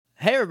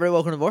Hey everybody,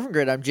 welcome to Morphin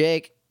Grid. I'm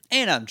Jake.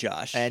 And I'm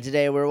Josh. And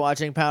today we're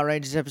watching Power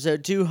Rangers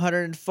episode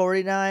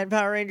 249,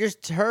 Power Rangers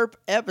Terp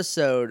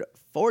episode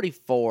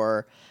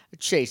 44,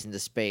 Chasing the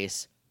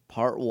Space,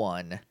 part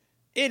 1.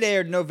 It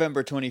aired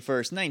November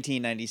 21st,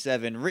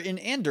 1997, written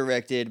and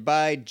directed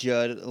by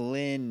Judd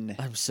Lin.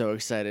 I'm so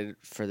excited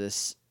for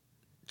this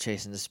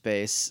Chasing the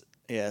Space.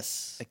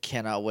 Yes. I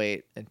cannot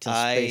wait until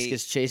space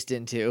gets chased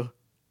into.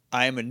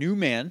 I am a new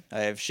man.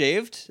 I have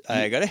shaved.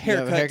 I got a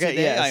haircut,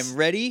 today. Yes. I'm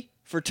ready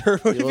for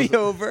Turbo to be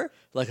over.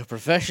 Like a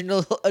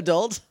professional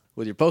adult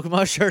with your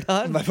Pokemon shirt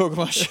on. My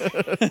Pokemon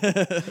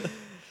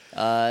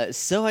shirt.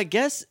 So I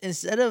guess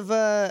instead of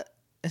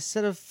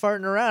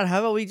farting around, how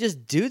about we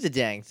just do the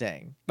dang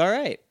thing? All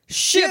right.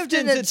 Shift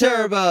into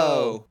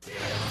Turbo!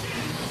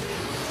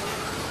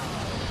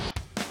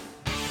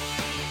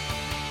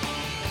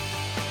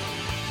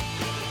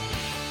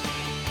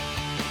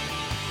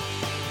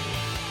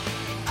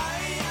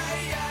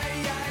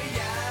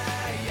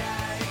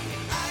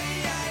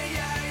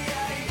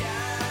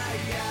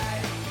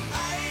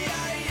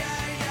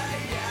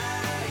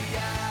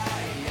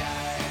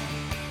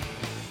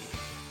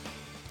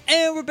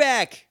 And we're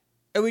back.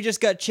 And we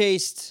just got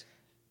chased,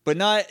 but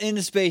not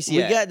into space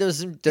yet. There was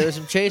some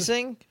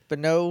chasing, but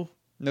no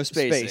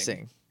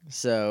spacing.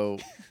 So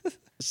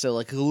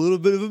like a little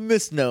bit of a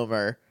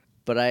misnomer,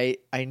 but I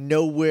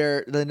know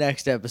where the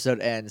next episode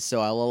ends, so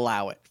I'll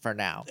allow it for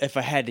now. If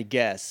I had to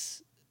guess,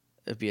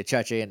 It'd be a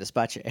chache and a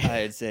spache.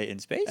 I'd say in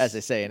space. As they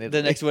say in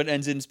Italy. The next one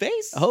ends in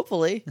space?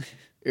 Hopefully.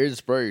 In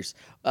space.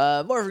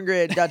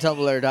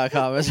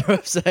 Morphingrid.tumblr.com is our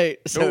website.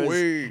 So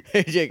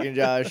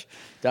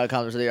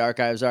HeyJakeandJosh.com is where the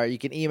archives are. You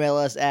can email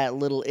us at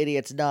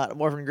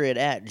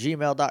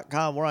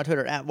littleidiottsnot.morphingrid@gmail.com. We're on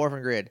Twitter at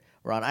morphingrid.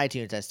 We're on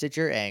iTunes and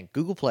Stitcher and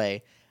Google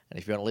Play. And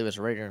if you want to leave us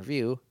a rating and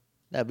review,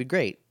 that'd be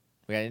great.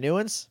 We got any new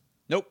ones?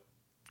 Nope.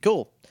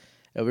 Cool.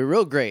 It'll be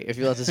real great if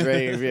you let us a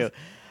rating and review.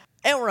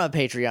 And we're on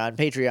Patreon,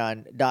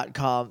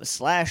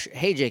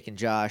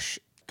 patreon.com/HeyJakeandJosh.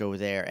 Go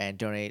there and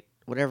donate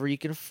whatever you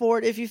can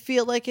afford if you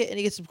feel like it, and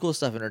you get some cool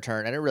stuff in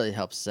return, and it really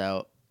helps us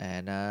out,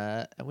 and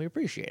we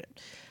appreciate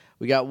it.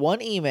 We got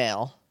one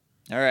email.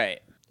 All right.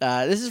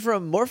 This is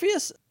from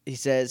Morpheus. He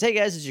says, "Hey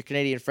guys, it's your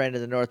Canadian friend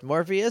in the North,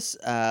 Morpheus.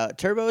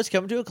 Turbo is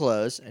coming to a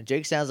close, and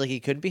Jake sounds like he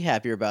couldn't be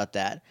happier about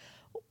that."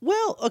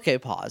 Well, okay,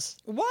 pause.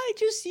 Why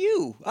just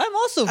you? I'm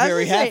also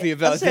very happy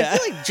about that. I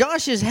feel like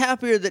Josh is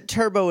happier that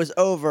Turbo is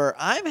over.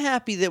 I'm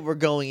happy that we're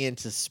going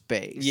into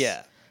space.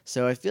 Yeah.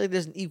 So I feel like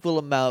there's an equal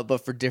amount,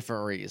 but for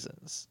different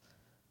reasons.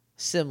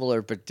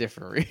 Similar, but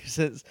different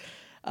reasons.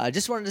 I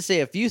just wanted to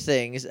say a few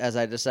things as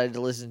I decided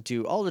to listen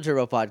to all the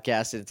Turbo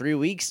podcasts in 3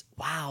 weeks.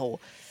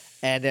 Wow.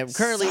 And I'm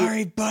currently...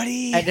 Sorry,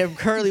 buddy. And I'm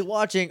currently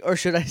watching, or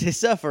should I say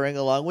suffering,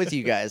 along with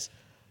you guys.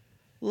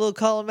 A little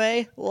column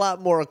A, a lot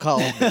more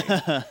column B.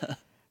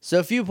 So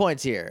a few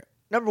points here.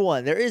 Number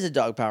one, there is a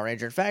dog Power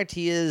Ranger. In fact,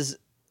 he is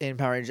in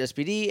Power Rangers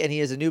SPD, and he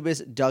is Anubis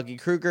Doggy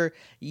Kruger.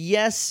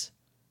 Yes,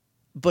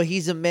 but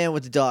he's a man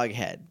with a dog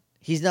head.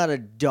 He's not a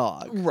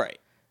dog. Right.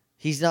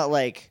 He's not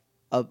like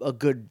a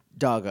good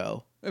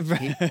doggo.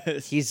 Right.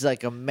 He's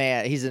like a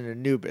man. He's an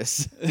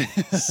Anubis.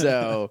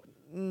 So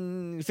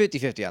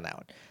 50-50 on that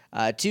one.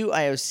 Two,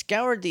 I have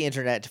scoured the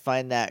internet to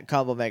find that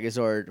combo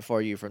Megazord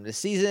for you from this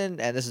season,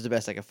 and this is the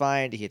best I could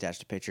find. He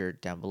attached a picture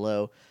down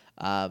below.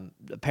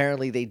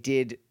 Apparently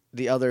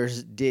the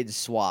others did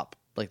swap,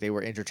 like they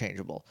were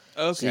interchangeable.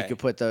 Okay. So you could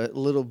put the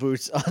little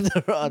boots on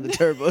the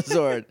Turbo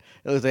Sword.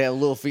 They have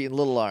little feet and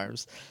little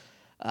arms.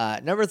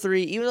 Number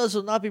three, even though this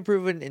will not be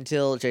proven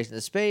until Chasing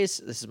the Space,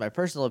 this is my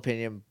personal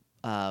opinion,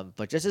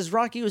 but just as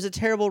Rocky was a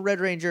terrible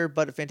Red Ranger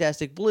but a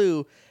fantastic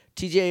Blue,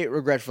 TJ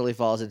regretfully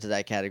falls into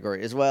that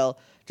category as well.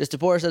 Just a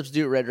poor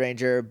substitute Red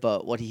Ranger,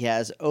 but what he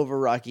has over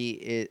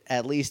Rocky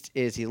at least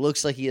is he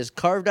looks like he is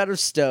carved out of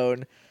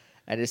stone.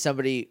 And as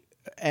somebody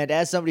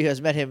who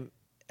has met him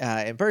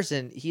in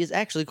person, he is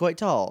actually quite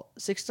tall.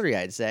 6'3",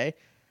 I'd say.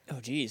 Oh,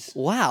 geez.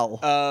 Wow.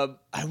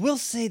 I will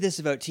say this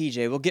about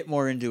TJ. We'll get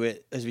more into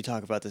it as we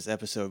talk about this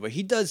episode, but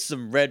he does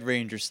some Red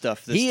Ranger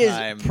stuff this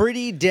time. He is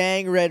pretty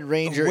dang Red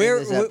Ranger in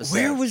this episode.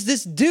 Where was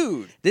this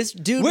dude?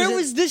 Where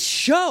was this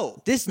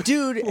show? This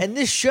dude and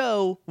this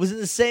show was in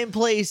the same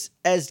place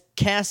as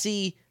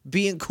Cassie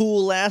being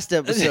cool last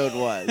episode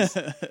was.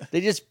 They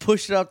just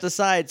pushed it off the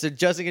side so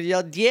Justin could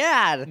yell,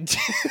 "Dad!"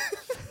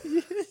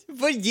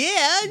 But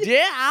yeah.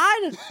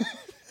 Dad!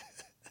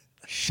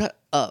 Shut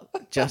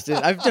up, Justin.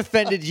 I've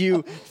defended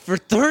you for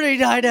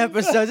 39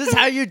 episodes. This is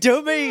how you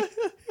do me?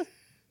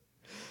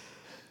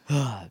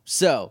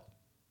 So,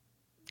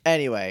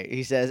 anyway,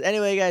 he says,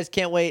 "Anyway, guys,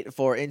 can't wait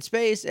for In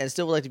Space and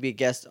still would like to be a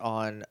guest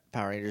on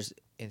Power Rangers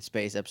In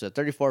Space episode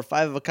 34,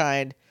 5 of a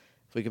kind.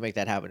 If we can make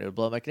that happen, it would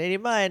blow my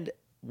Canadian mind."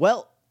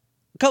 Well,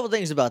 a couple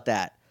things about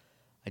that.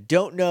 I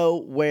don't know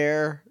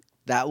where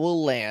that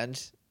will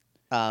land,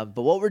 but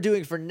what we're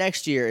doing for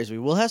next year is we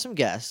will have some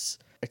guests.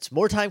 It's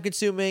more time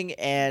consuming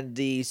and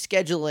the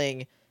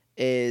scheduling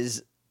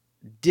is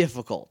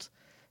difficult.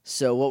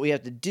 So what we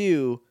have to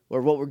do,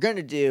 or what we're going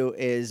to do,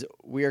 is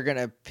we are going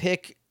to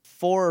pick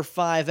 4 or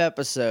 5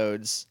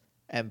 episodes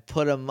and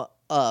put them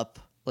up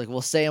like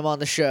we'll say them on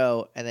the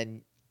show, and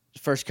then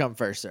first come,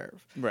 first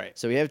serve. Right.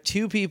 So we have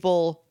 2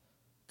 people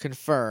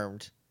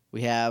confirmed.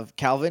 We have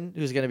Calvin,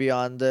 who's going to be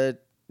on the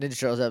Ninja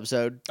Turtles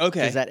episode. Okay.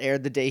 Because that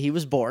aired the day he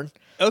was born.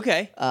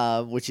 Okay.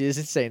 Which is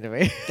insane to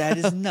me. That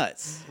is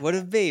nuts. What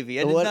a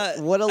baby. What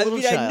a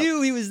little child. I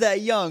knew he was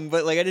that young,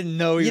 but like I didn't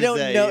know he was that young.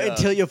 You don't know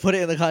until you put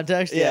it in the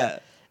context. Yeah.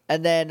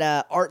 And then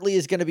Artley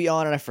is going to be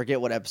on, and I forget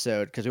what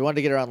episode, because we wanted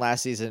to get her on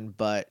last season,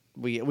 but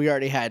we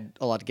already had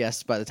a lot of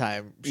guests by the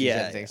time she was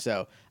anything.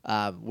 So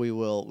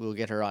we'll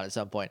get her on at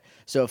some point.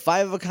 So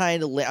 5 of a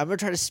kind, I'm going to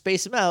try to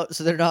space them out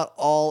so they're not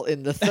all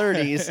in the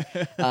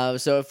 30s.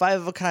 So if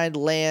 5 of a kind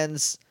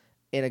lands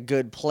in a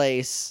good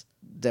place,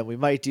 then we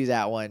might do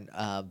that one,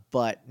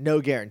 but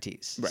no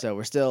guarantees. Right. So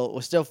we're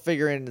still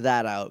figuring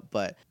that out.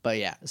 But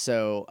yeah.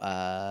 So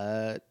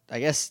I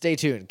guess stay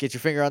tuned. Get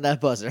your finger on that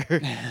buzzer.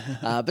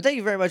 But thank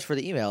you very much for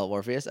the email,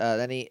 Morpheus.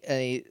 Then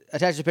he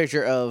attached a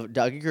picture of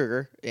Doggy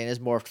Kruger in his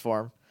morphed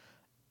form,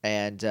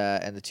 and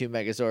the 2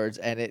 Megazords,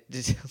 and it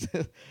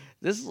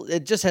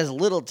just has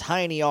little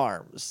tiny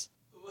arms.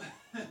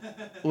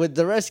 With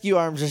the rescue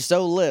arms are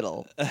so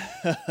little, and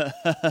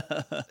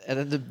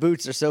then the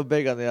boots are so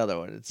big on the other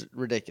one. It's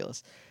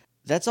ridiculous.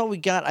 That's all we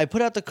got. I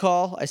put out the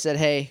call. I said,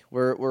 "Hey,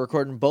 we're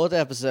recording both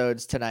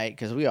episodes tonight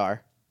because we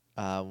are.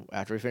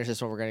 After we finish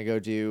this one, we're gonna go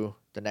do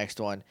the next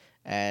one,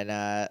 and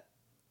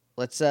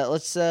let's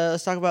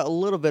talk about a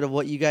little bit of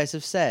what you guys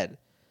have said.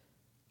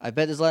 I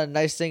bet there's a lot of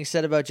nice things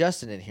said about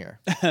Justin in here.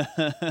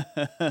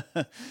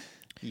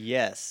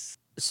 Yes.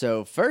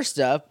 So first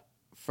up,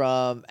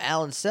 from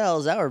Alan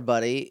Sells, our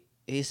buddy,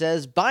 he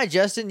says, "Bye,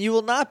 Justin. You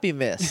will not be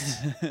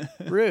missed."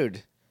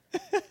 Rude.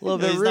 A little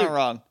bit he's rude. not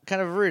wrong.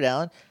 Kind of rude,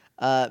 Alan.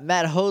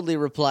 Matt Hoadley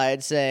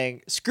replied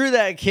saying, "Screw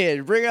that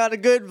kid. Bring on a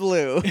good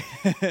blue."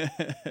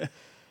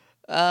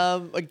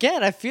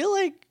 Again, I feel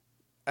like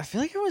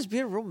everyone's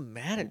being real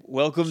mad at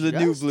Welcome to the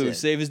new blue,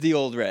 same as the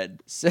old red.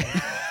 It's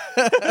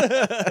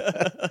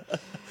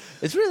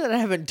weird that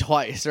happened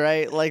twice,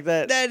 right? Like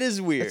that. That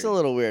is weird. It's a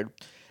little weird.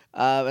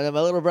 And then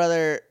my little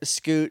brother,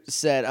 Scoot,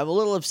 said, "I'm a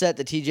little upset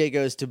that TJ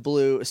goes to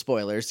blue."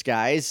 Spoilers,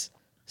 guys.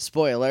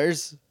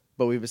 Spoilers.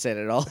 But we've been saying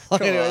it all.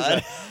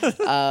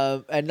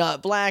 And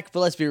not black,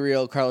 but let's be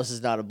real. Carlos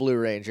is not a Blue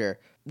Ranger.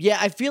 Yeah,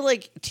 I feel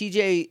like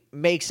TJ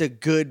makes a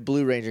good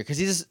Blue Ranger because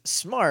he's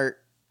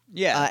smart.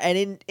 Yeah.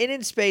 And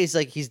in space,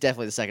 like, he's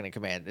definitely the second in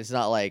command. It's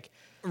not like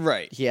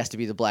right. he has to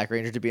be the Black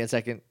Ranger to be in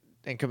second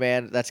in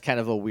command. That's kind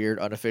of a weird,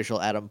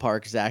 unofficial Adam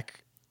Park,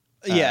 Zach.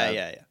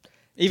 Yeah.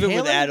 Even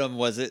with Adam,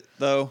 was it,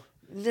 though?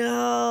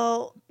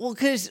 No. Well,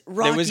 because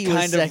Rocky was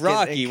kind of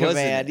Rocky,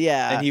 wasn't it?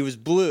 Yeah. And he was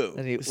blue.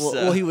 And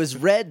he was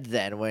red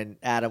then when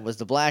Adam was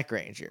the Black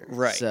Ranger.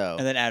 Right. So.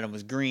 And then Adam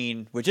was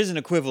green, which isn't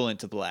equivalent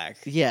to black.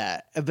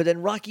 Yeah. But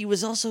then Rocky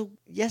was also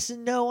yes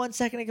and no on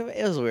second in command.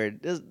 It was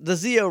weird. The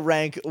Zeo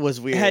rank was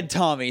weird. It had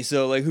Tommy,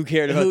 so like who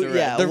cared about the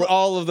rest? Yeah,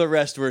 all of the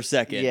rest were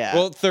second. Yeah.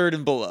 Well, third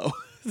and below.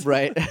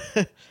 Right.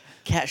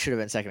 Cat should have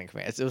been second in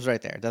command. It was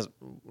right there. It doesn't.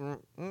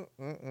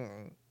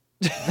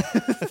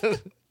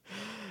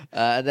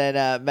 And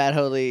then Matt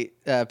Hoadley,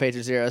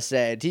 Patron Zero,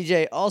 said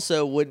TJ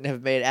also wouldn't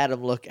have made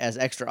Adam look as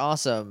extra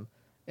awesome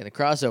in the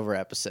crossover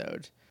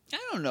episode. I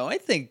don't know. I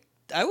think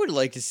I would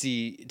like to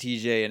see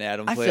TJ and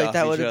Adam play off each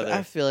other.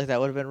 I feel like that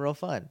would have been real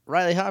fun.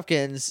 Riley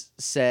Hopkins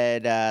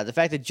said the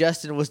fact that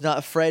Justin was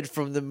not Fred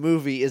from the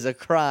movie is a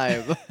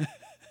crime.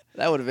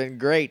 That would have been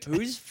great.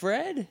 Who's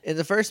Fred? In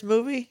the first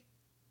movie,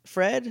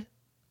 Fred,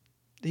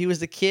 he was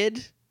the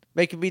kid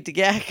making beat the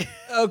gack.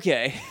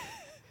 Okay.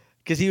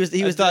 Because he was.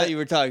 I thought you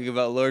were talking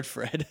about Lord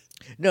Fred.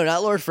 No,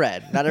 not Lord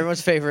Fred. Not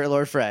everyone's favorite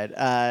Lord Fred.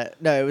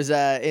 No, it was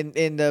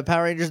in the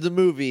Power Rangers the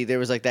movie. There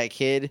was like that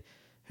kid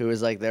who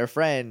was like their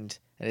friend,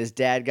 and his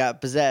dad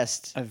got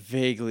possessed. I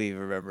vaguely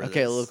remember.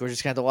 Okay, this. look, we're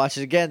just gonna have to watch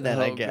it again then.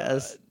 I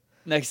guess God.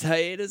 Next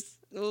hiatus,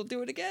 we'll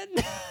do it again.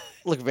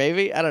 Look,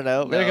 maybe I don't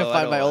know. Maybe I can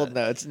find my old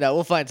notes. No,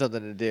 we'll find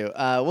something to do.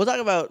 We'll talk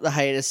about the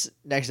hiatus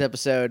next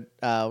episode.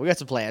 We got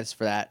some plans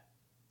for that.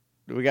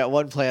 We got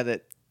one plan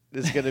that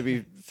is gonna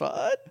be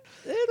fun.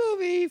 It'll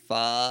be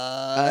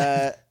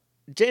fun.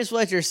 James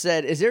Fletcher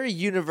said, "Is there a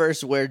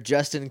universe where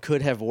Justin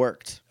could have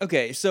worked?"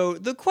 Okay, so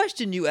the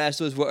question you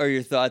asked was, what are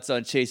your thoughts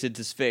on Chase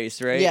into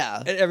Space, right? Yeah.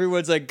 And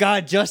everyone's like,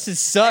 God, Justin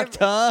sucked,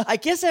 huh? I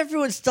guess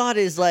everyone's thought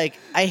is like,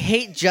 I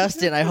hate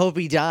Justin. I hope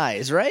he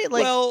dies, right?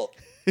 Like, well,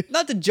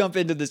 not to jump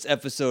into this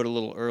episode a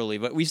little early,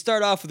 but we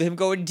start off with him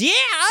going, Dad!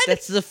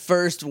 That's the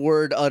first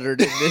word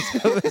uttered in this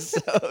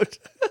episode.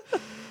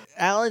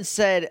 Alan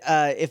said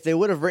if they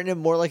would have written him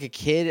more like a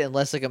kid and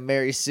less like a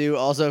Mary Sue,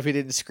 also if he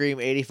didn't scream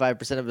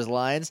 85% of his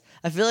lines,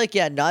 I feel like,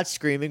 not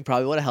screaming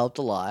probably would have helped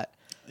a lot.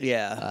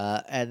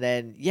 Yeah. And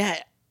then,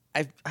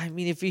 I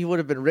mean, if he would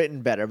have been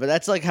written better, but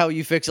that's like how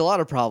you fix a lot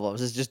of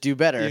problems is just do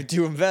better. You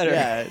do them better.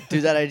 Yeah,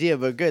 do that idea,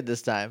 but good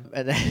this time.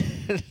 And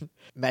then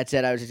Matt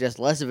said I would suggest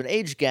less of an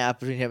age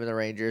gap between him and the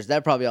Rangers.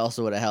 That probably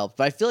also would have helped.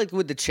 But I feel like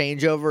with the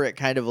changeover, it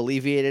kind of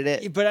alleviated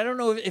it. But I don't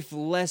know if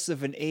less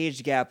of an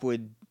age gap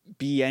would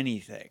be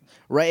anything.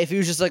 Right? If he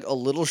was just like a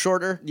little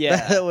shorter,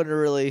 Yeah. that wouldn't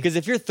really. Because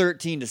if you're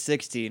 13 to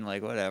 16,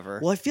 like whatever.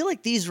 Well, I feel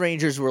like these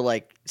Rangers were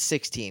like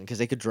 16 because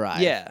they could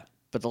drive. Yeah.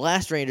 But the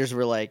last Rangers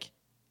were like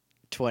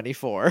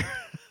 24.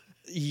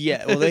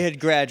 Yeah. Well, they had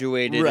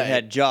graduated Right. and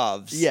had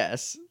jobs.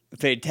 Yes.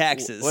 Paid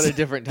taxes. What a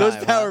different time.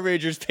 Those Power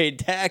Rangers paid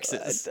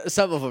taxes.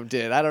 Some of them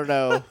did. I don't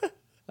know.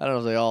 I don't know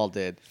if they all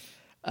did.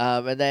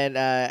 And then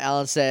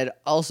Alan said,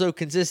 also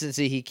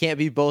consistency. He can't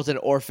be both an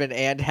orphan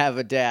and have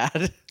a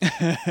dad.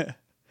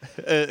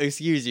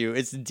 Excuse you.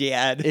 It's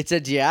dad. It's a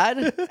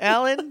dad,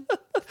 Alan.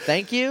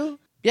 Thank you.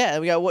 Yeah,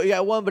 we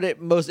got one, but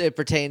it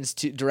pertains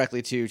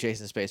directly to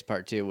Chasing Space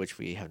Part 2, which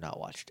we have not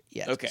watched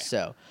yet. Okay.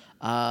 So,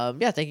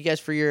 thank you guys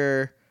for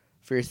your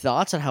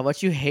thoughts on how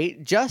much you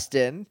hate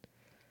Justin.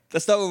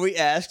 That's not what we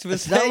asked.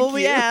 That's not what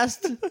we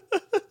asked.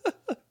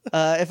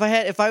 If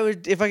I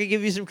could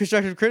give you some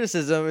constructive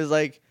criticism, is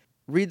like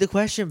read the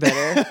question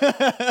better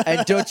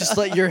and don't just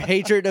let your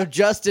hatred of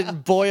Justin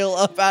boil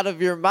up out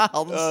of your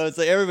mouths. It's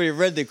like everybody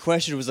read the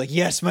question and was like,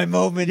 yes, my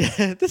moment.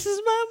 This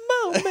is my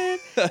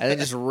moment. And then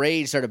just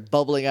rage started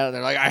bubbling out, and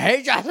they're like, I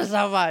hate Justin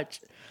so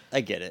much.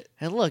 I get it.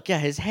 And look, yeah,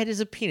 his head is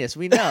a penis.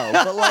 We know,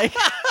 but like,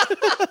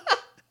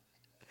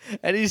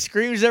 and he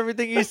screams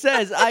everything he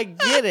says. I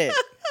get it,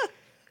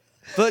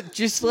 but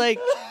just like,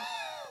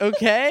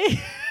 okay.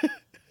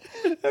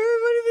 Everybody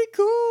be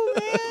cool,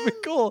 man. Be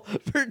cool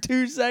for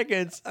 2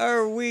 seconds.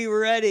 Are we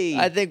ready?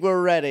 I think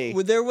we're ready.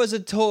 Well, there was a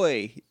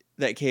toy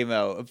that came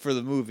out for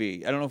the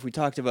movie. I don't know if we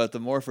talked about the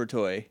Morpher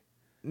toy.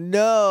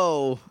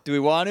 No. Do we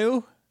want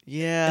to?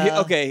 Yeah.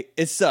 Okay,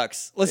 it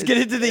sucks. Let's get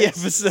into the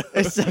episode.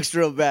 It sucks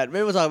real bad.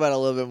 Maybe we'll talk about it a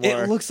little bit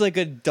more. It looks like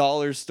a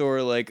dollar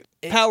store, like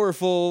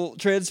powerful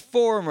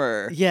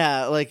transformer.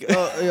 Yeah, like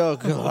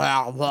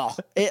I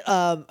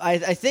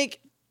think.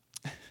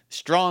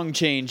 Strong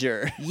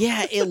changer.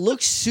 Yeah, it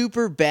looks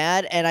super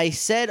bad, and I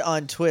said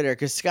on Twitter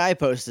because Sky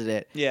posted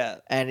it. Yeah,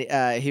 and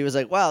he was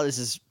like, "Wow, this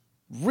is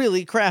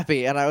really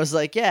crappy," and I was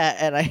like, "Yeah,"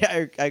 and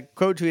I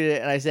quote tweeted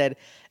it, and I said,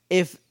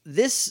 "If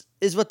this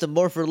is what the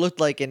Morpher looked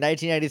like in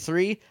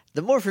 1993,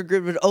 the Morpher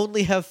Grid would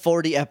only have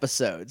 40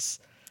 episodes."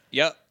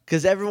 Yep.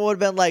 Because everyone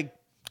would have been like,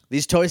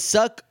 "These toys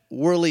suck.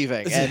 We're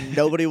leaving," and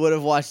nobody would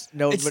have watched.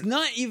 It's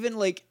not even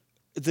like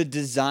the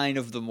design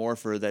of the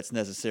Morpher that's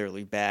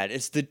necessarily bad.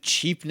 It's the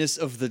cheapness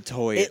of the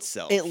toy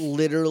itself. It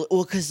literally,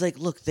 well, because like,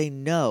 look, they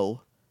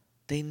know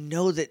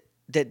that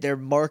they're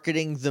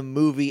marketing the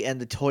movie and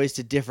the toys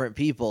to different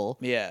people.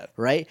 Yeah.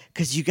 Right?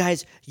 Because you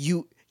guys,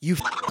 you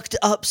fucked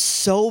up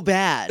so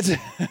bad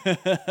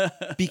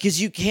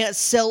because you can't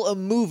sell a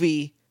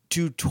movie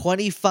to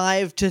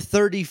 25 to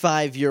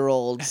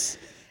 35-year-olds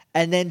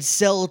and then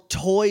sell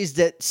toys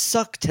that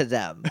suck to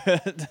them.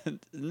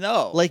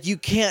 No. Like, you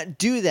can't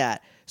do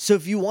that. So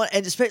if you want,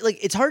 and especially,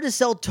 like, it's hard to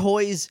sell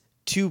toys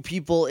to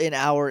people in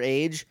our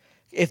age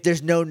if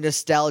there's no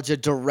nostalgia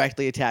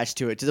directly attached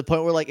to it, to the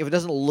point where, like, if it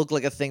doesn't look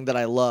like a thing that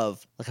I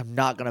love, like, I'm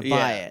not going to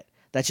buy it.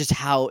 That's just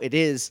how it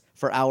is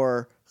for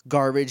our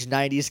garbage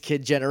 90s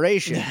kid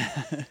generation.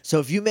 So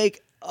if you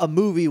make a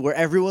movie where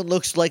everyone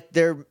looks like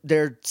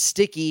they're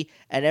sticky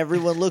and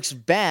everyone looks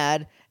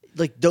bad,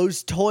 like,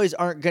 those toys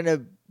aren't going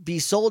to be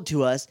sold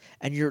to us,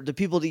 and the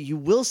people that you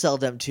will sell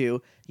them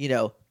to, you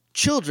know,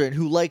 children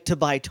who like to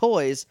buy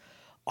toys,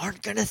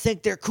 aren't going to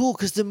think they're cool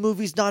because the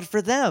movie's not for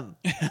them.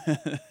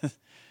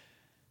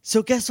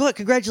 So guess what?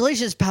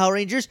 Congratulations, Power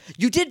Rangers.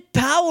 You did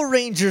Power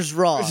Rangers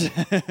wrong.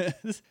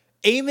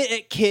 Aim it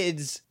at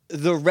kids,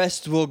 the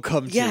rest will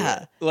come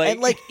to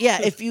it.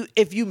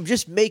 If you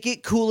just make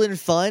it cool and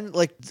fun,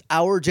 like,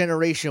 our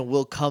generation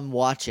will come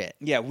watch it.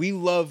 Yeah, we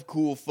love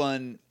cool,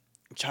 fun,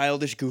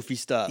 childish, goofy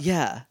stuff.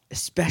 Yeah,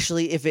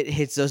 especially if it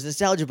hits those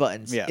nostalgia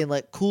buttons in,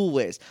 like, cool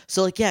ways.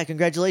 So, like, yeah,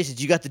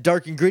 congratulations. You got the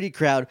dark and gritty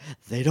crowd.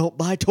 They don't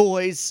buy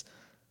toys.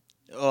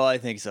 Oh, I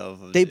think so.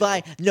 They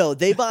buy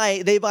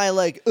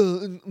like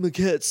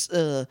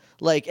maquettes,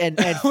 like and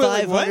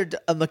 500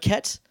 a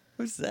maquette.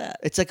 What's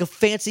that? It's like a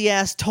fancy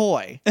ass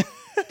toy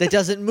that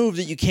doesn't move,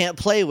 that you can't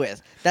play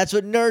with. That's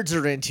what nerds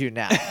are into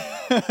now.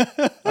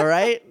 All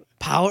right,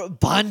 Power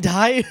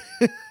Bandai.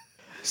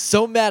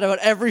 So mad about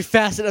every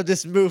facet of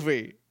this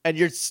movie, and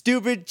your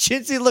stupid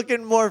chintzy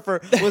looking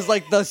Morpher was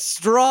like the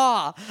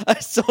straw. I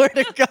swear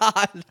to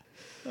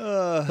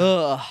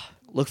God.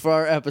 Look for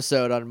our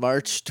episode on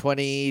March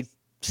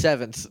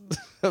 27th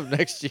of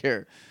next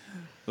year.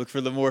 Look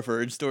for the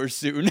Morpher in stores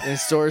soon. In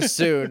stores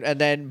soon,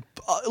 and then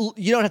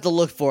you don't have to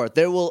look for it.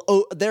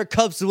 Their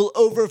cups will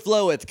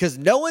overflow with, because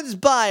no one's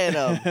buying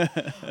them.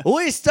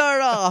 We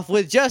start off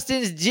with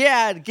Justin's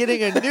dad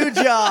getting a new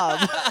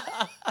job,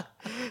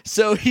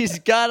 so he's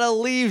gotta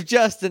leave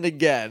Justin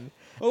again.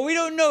 Well, we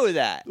don't know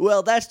that.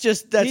 Well, that's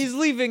he's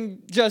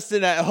leaving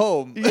Justin at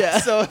home. Yeah.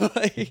 So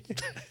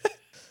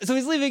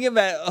he's leaving him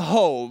at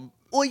home.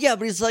 Well, yeah,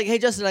 but he's like, hey,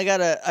 Justin,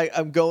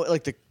 I'm going,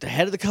 like, the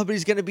head of the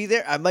company's going to be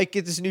there. I might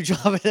get this new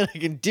job, and then I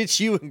can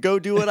ditch you and go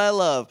do what I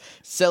love,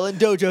 selling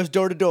dojos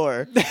door to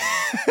door.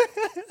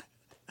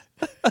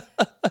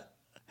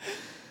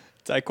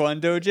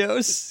 Taekwondo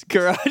dojos,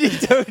 karate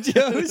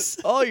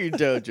dojos, all your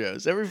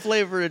dojos, every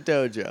flavor of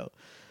dojo.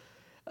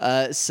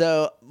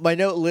 So my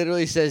note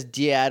literally says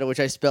Dyad, which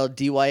I spelled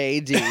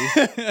D-Y-A-D.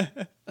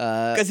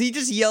 Because he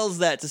just yells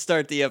that to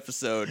start the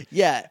episode.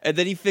 Yeah. And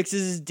then he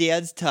fixes his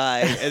dad's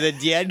tie. And then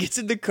Dad gets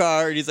in the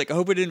car and he's like, I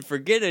hope I didn't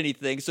forget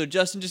anything. So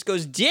Justin just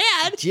goes,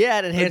 Dad!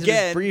 Dyad, and hands him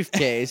his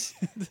briefcase.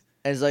 And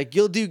he's like,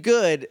 you'll do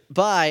good.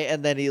 Bye.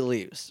 And then he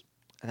leaves.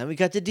 And then we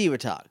got to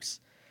Divatox,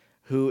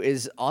 who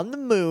is on the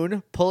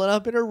moon, pulling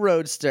up in a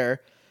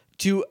roadster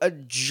to a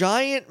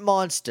giant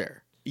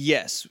monster.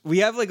 Yes, we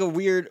have like a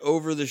weird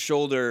over the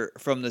shoulder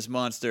from this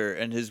monster,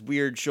 and his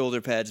weird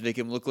shoulder pads make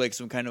him look like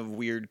some kind of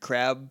weird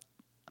crab.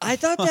 I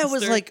thought that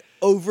was like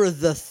over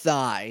the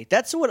thigh.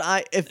 That's what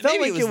it felt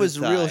Maybe like it was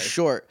real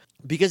short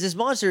because this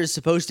monster is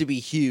supposed to be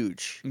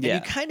huge. And Yeah.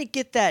 you kind of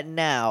get that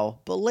now,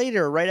 but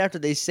later, right after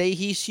they say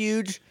he's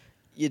huge,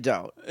 you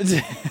don't.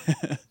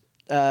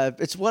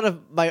 It's one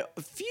of my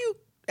few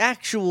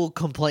actual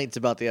complaints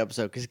about the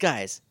episode because,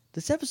 guys,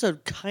 this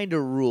episode kind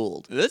of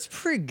ruled. That's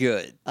pretty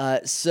good.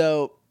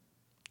 So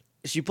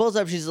she pulls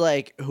up. She's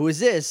like, "Who is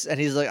this?" And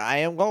he's like, "I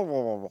am."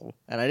 And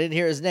I didn't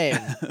hear his name,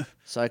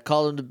 so I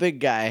called him the big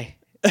guy.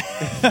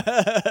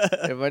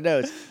 In my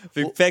notes,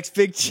 Big facts,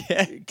 big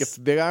checks.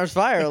 big arms,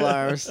 fire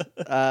alarms.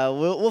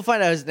 We'll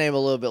find out his name a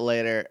little bit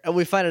later, and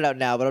we find it out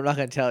now, but I'm not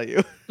going to tell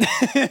you.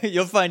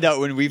 You'll find out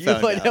when we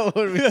find out.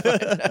 When we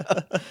find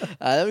out.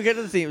 Then we get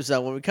to the theme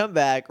song. When we come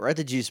back, we're at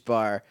the juice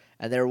bar,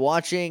 and they're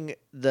watching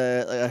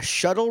a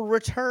shuttle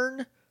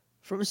return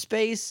from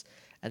space,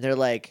 and they're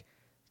like,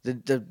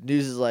 the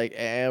news is like,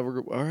 we're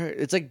all right.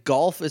 It's like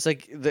golf. It's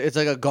like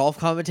a golf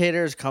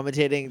commentator is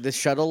commentating the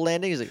shuttle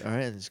landing. He's like, all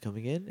right, it's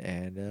coming in,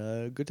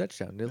 and good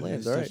touchdown. It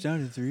lands. All right, touchdown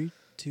in 3,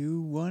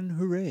 2, 1,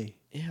 hooray!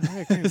 Yeah, all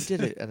right, great, we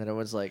did it. And then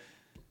everyone's like,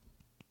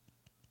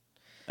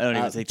 I don't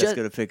even think that's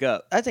going to pick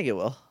up. I think it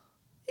will.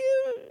 Yeah,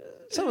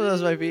 some of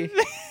those might be.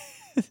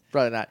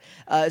 Probably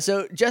not.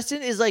 So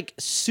Justin is like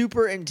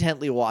super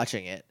intently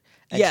watching it.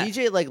 And Yeah.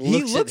 TJ like He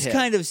looks looks at him.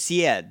 kind of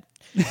sad.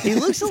 He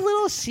looks a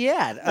little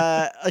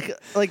sad.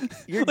 Like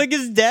you're Like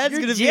his dad's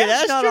your going to be an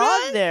dad's not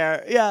astronaut? on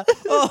there. Yeah.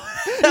 Oh,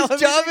 That would his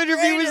be job the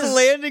interview was greatest.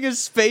 landing a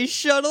space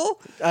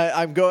shuttle?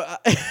 I'm going.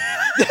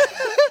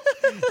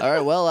 All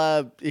right.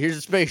 Well, here's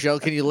a space shuttle.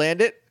 Can you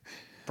land it?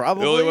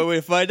 Probably. The only way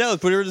to find out is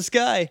put her in the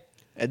sky.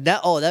 And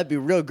that'd be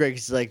real great.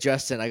 Cause like,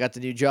 Justin, I got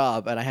the new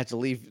job, and I have to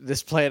leave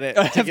this planet.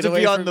 I have get to away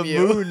be on from the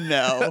you. moon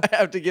now. I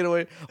have to get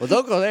away. Well,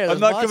 don't go there. I'm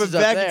There's not coming monsters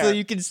up back there. until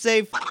you can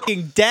say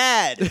fucking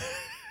dad.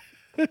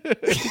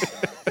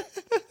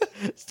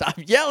 Stop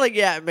yelling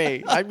at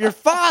me. I'm your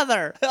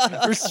father.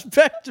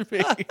 Respect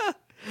me.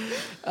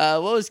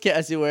 What was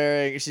Cassie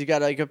wearing? She's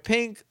got like a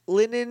pink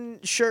linen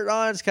shirt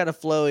on. It's kind of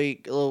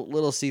flowy, a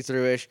little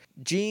see-through-ish.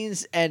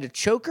 Jeans and a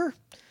choker.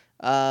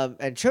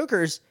 And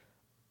chokers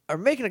are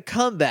making a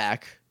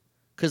comeback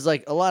because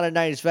like a lot of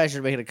 90s fashion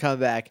are making a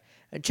comeback.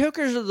 And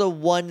chokers are the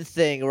one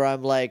thing where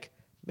I'm like,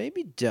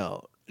 maybe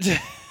don't.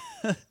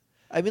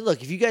 I mean,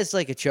 look, if you guys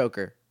like a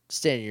choker,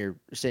 stand in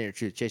your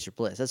truth, chase your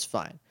bliss. That's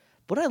fine.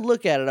 But when I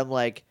look at it, I'm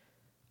like,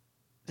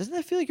 doesn't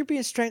that feel like you're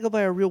being strangled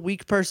by a real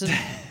weak person?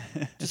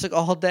 Just like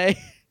all day?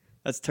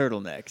 That's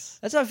turtlenecks.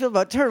 That's how I feel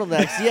about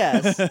turtlenecks,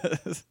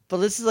 yes. But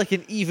this is like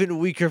an even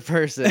weaker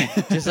person.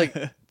 Just like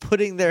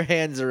putting their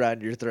hands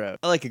around your throat.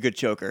 I like a good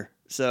choker.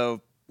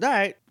 So, All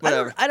right.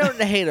 Whatever. I don't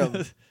hate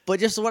them. But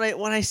just when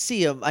I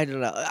see them, I don't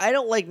know. I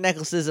don't like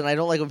necklaces, and I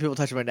don't like when people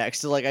touch my neck.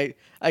 So like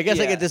I guess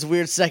I Yeah. get this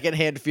weird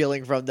secondhand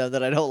feeling from them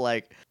that I don't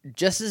like.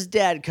 Just as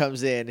Dad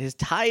comes in, his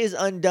tie is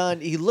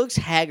undone. He looks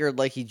haggard,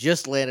 like he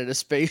just landed a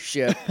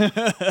spaceship.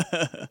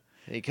 And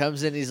he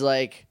comes in, he's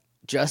like,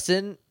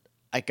 Justin,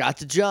 I got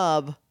the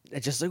job.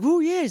 And just like, oh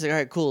yeah. He's like, all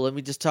right, cool. Let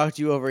me just talk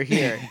to you over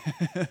here.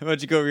 why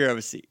don't you go over here and have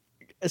a seat?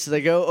 So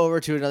they go over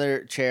to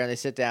another chair and they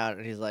sit down.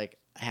 And he's like,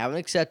 I haven't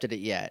accepted it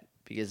yet.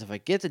 Because if I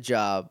get the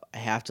job, I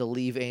have to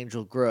leave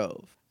Angel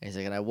Grove. And he's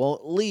like, and I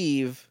won't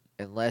leave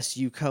unless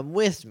you come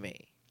with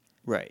me.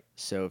 Right.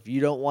 So if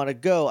you don't want to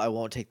go, I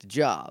won't take the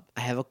job.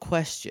 I have a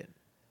question.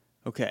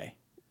 Okay.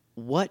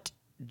 What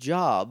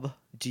job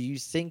do you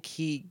think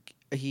he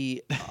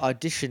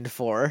auditioned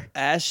for?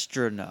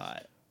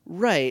 Astronaut.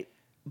 Right.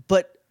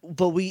 But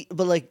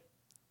like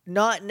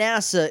not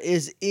NASA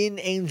is in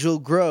Angel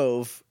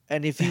Grove,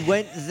 and if he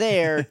went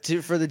there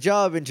for the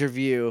job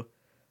interview,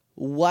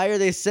 why are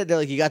they sitting there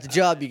like, you got the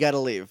job, you got to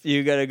leave?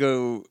 You got to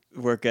go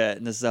work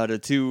at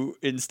Nasada 2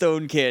 in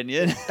Stone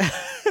Canyon.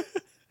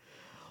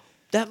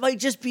 That might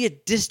just be a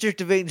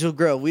district of Angel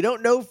Grove. We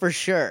don't know for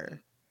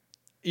sure.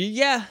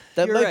 Yeah.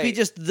 That you're might right. be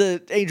just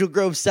the Angel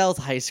Grove South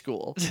High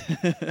School.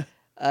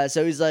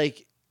 So he's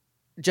like,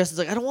 Justin's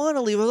like, I don't want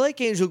to leave. I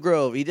like Angel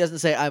Grove. He doesn't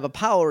say I'm a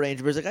Power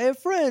Ranger, but he's like, I have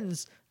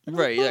friends.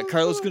 Right, yeah.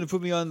 Carlos going to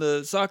put me on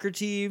the soccer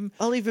team.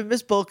 I'll even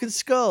miss Bulk and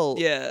Skull.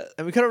 Yeah.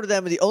 And we cut over to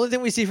them, and the only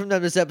thing we see from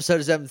them this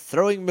episode is them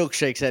throwing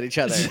milkshakes at each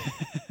other.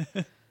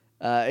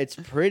 It's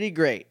pretty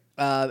great.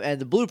 And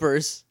the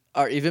bloopers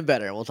are even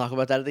better, and we'll talk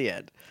about that at the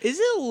end. Is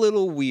it a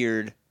little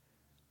weird?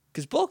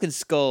 Because Bulk and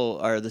Skull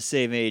are the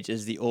same age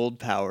as the old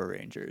Power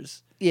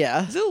Rangers.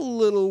 Yeah. Is it a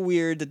little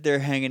weird that they're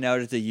hanging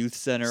out at the youth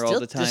center all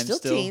the time? They're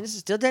still teens.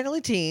 Still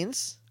technically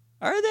teens.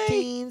 Are they?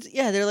 teens.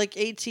 Yeah, they're like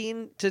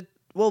 18 to.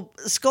 Well,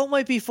 Skull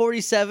might be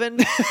 47.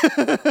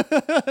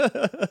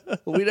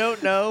 We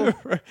don't know,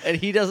 and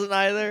he doesn't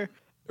either.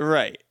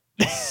 Right.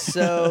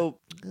 So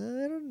I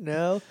don't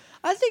know.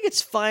 I think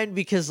it's fine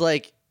because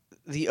like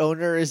the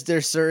owner is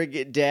their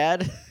surrogate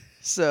dad.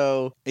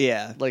 So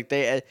Yeah. like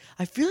I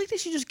feel like they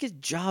should just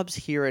get jobs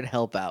here and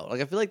help out. Like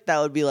I feel like that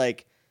would be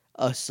like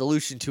a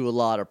solution to a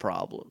lot of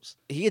problems.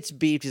 He gets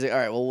beeped. He's like, all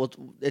right, well,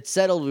 it's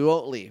settled. We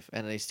won't leave.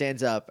 And then he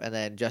stands up, and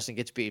then Justin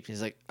gets beeped.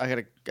 He's like, I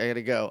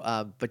gotta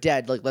go. But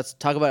Dad, like, let's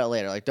talk about it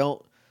later. Like,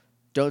 don't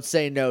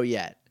say no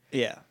yet.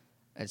 Yeah.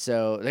 And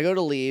so they go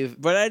to leave.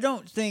 But I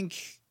don't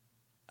think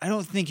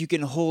you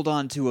can hold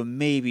on to a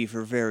maybe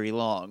for very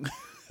long.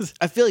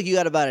 I feel like you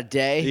got about a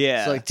day.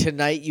 Yeah. So like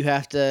tonight we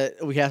have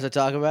to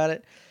talk about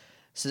it.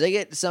 So they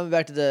get summoned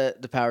back to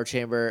the power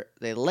chamber.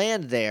 They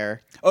land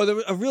there.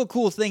 Oh, a real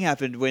cool thing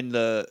happened when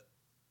the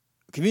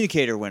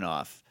communicator went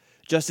off.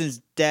 Justin's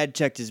dad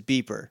checked his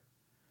beeper.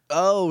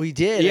 Oh, he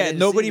did. Yeah,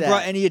 nobody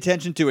brought any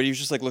attention to it. He was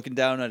just like looking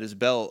down at his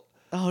belt.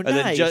 Oh, and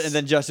nice. And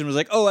then Justin was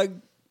like, "Oh, I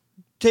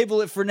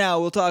table it for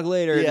now. We'll talk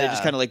later." And they Yeah.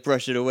 just kind of like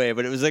brushed it away.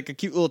 But it was like a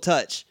cute little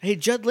touch. Hey,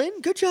 Judd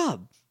Lynn, good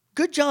job.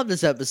 Good job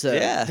this episode.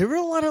 Yeah. There were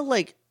a lot of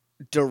like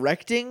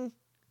directing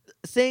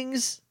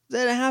things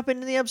that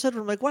happened in the episode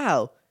where I'm like,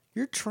 wow,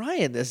 you're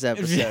trying this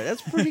episode.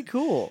 That's pretty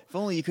cool. If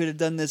only you could have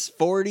done this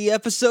 40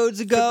 episodes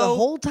ago. But the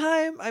whole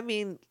time, I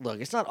mean,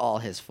 look, it's not all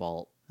his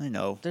fault. I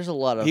know. There's a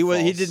lot of He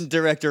faults. didn't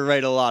direct or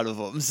write a lot of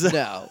them. So.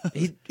 No,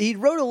 he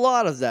wrote a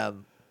lot of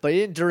them, but he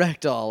didn't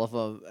direct all of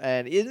them.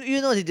 And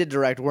even though he did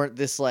direct, weren't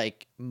this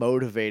like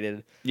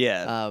motivated.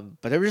 Yeah.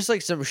 But there were just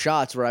like some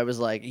shots where I was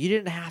like, you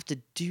didn't have to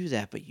do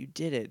that, but you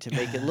did it to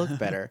make it look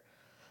better.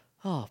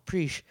 Oh,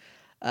 preach.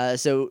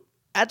 So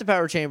at the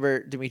power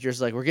chamber, Demetrius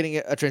is like, we're getting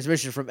a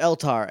transmission from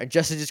Eltar, and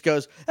Justin just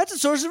goes, that's the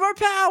source of our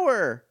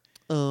power.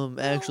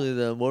 Actually,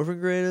 the Morphin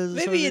Grid is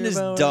Maybe in his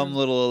dumb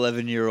little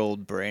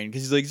 11-year-old brain,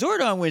 because he's like,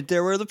 Zordon went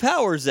there where the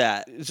power's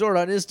at.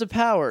 Zordon is the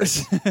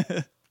powers.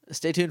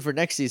 Stay tuned for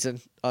next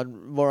season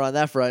on more on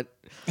that front.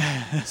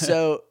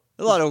 So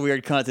a lot of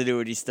weird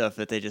continuity stuff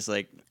that they just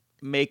like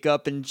make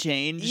up and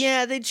change.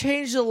 Yeah, they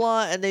changed a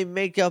lot and they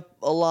make up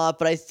a lot,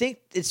 but I think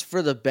it's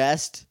for the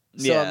best.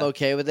 So Yeah. I'm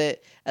okay with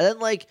it. And then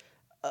like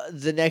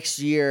the next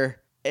year,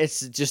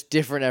 it's just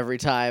different every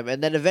time.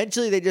 And then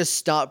eventually they just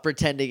stop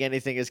pretending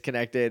anything is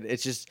connected.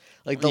 It's just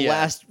like the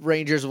last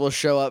Rangers will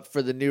show up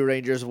for the new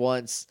Rangers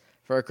once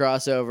for a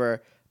crossover.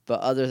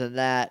 But other than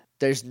that,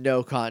 there's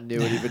no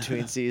continuity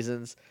between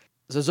seasons.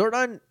 So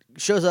Zordon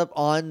shows up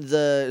on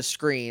the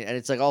screen and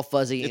it's like all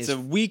fuzzy. It's a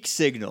weak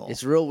signal.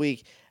 It's real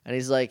weak. And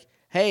he's like,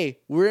 hey,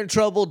 we're in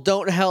trouble.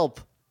 Don't help.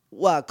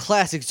 Wow,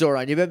 classic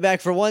Zordon. You've been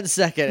back for 1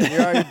 second, and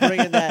you're already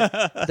bringing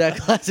that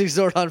classic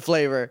Zordon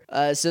flavor.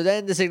 So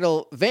then the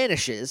signal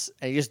vanishes,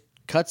 and he just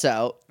cuts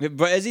out.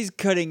 But as he's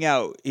cutting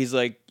out, he's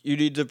like, you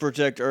need to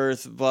protect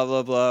Earth, blah,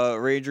 blah, blah.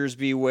 Rangers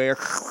beware.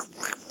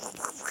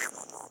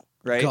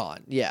 Right?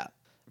 Gone. Yeah.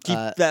 Keep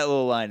that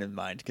little line in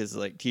mind, because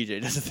like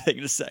TJ does a thing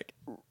in a sec.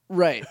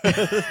 Right.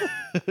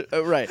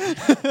 Right.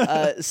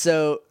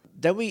 So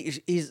then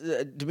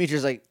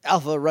Demetrius like,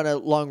 Alpha, run a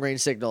long-range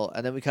signal,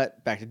 and then we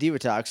cut back to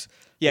Divatox.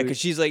 Yeah, because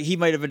she's like, he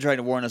might have been trying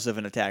to warn us of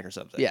an attack or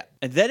something. Yeah.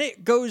 And then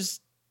it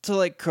goes to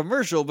like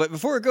commercial, but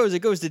before it goes to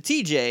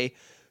TJ,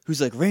 who's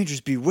like,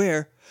 Rangers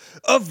beware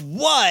of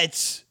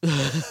what?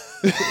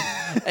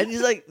 And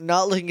he's like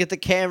not looking at the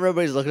camera,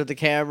 but he's looking at the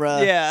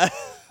camera. Yeah.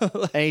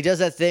 And he does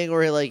that thing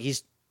where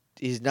he's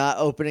not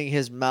opening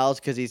his mouth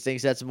because he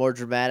thinks that's more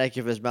dramatic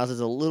if his mouth is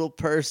a little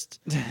pursed,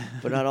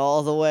 but not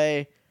all the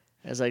way.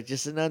 And it's like,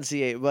 just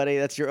enunciate, buddy.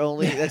 That's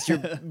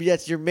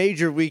your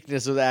major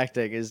weakness with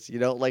acting is you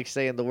don't like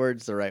saying the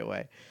words the right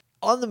way.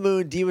 On the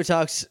moon,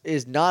 Divatox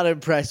is not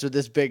impressed with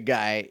this big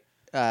guy.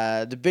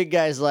 The big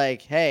guy's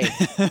like, hey,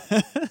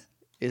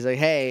 he's like,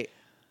 hey,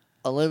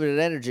 unlimited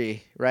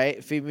energy,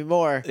 right? Feed me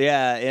more.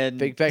 Yeah, and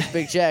Big pecs,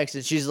 big checks.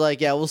 And she's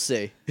like, yeah, we'll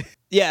see.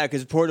 yeah,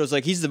 because Porto's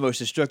like, he's the most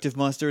destructive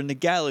monster in the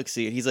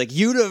galaxy. And he's like,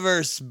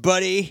 universe,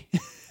 buddy.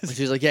 And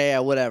she's like, yeah,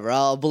 whatever.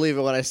 I'll believe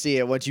it when I see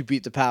it once you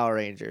beat the Power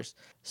Rangers.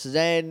 So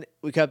then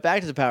we cut back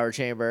to the power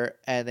chamber,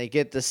 and they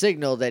get the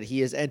signal that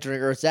he is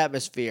entering Earth's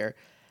atmosphere.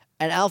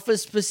 And Alpha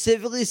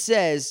specifically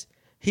says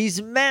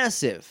he's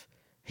massive.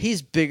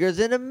 He's bigger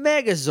than a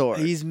Megazord.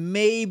 He's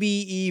maybe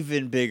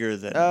even bigger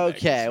than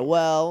okay, Megazord.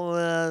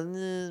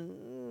 well...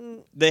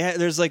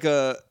 There's like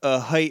a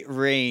height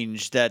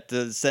range that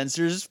the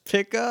sensors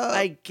pick up.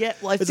 I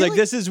get... Well, I it's feel like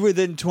this is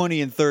within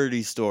 20 and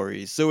 30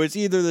 stories, so it's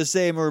either the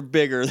same or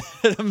bigger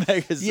than a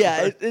Megazord.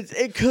 Yeah,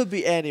 it could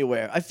be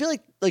anywhere. I feel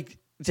like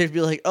they'd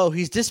be like, oh,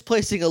 he's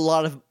displacing a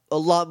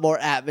lot more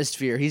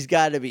atmosphere. He's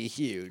got to be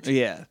huge.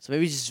 Yeah. So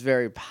maybe he's just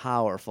very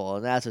powerful,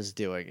 and that's what's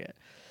doing it.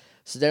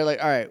 So they're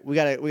like, all right, we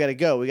gotta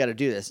go. We gotta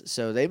do this.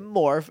 So they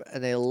morph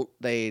and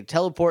they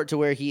teleport to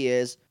where he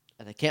is,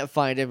 and they can't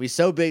find him. He's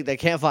so big they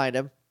can't find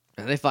him,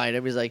 and they find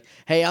him. He's like,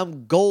 hey,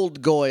 I'm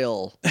Gold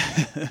Goyle.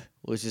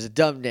 which is a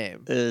dumb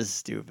name. It is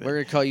stupid.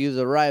 We're gonna call you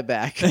the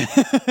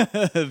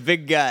Ryback.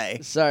 Big guy.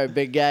 Sorry,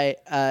 big guy.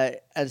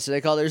 And so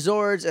they call their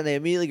Zords, and they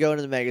immediately go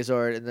into the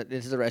Megazord and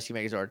into the rescue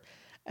Megazord,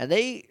 and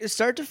they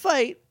start to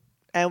fight.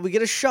 And we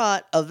get a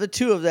shot of the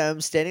two of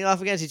them standing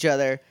off against each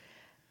other,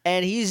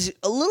 and he's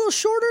a little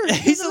shorter.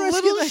 He's than a the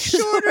little rescue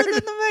shorter Megazord.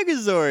 than the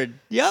Megazord.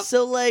 Yep.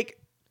 So like,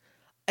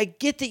 I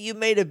get that you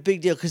made a big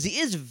deal because he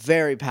is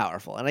very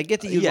powerful, and I get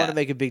that you want to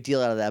make a big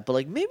deal out of that. But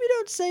like, maybe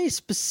don't say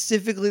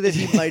specifically that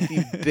he might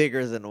be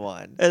bigger than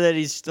one, And then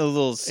he's a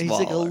little smaller.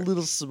 He's like a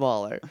little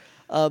smaller.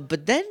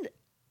 But then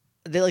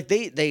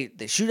they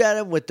shoot at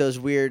him with those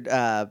weird.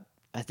 I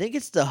think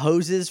it's the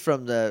hoses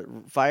from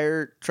the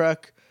fire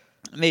truck.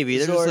 Maybe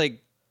they're Zord. just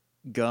like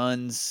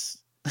guns.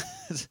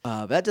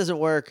 That doesn't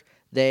work.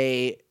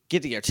 They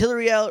get the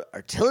artillery out.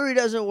 Artillery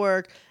doesn't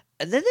work.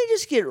 And then they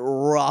just get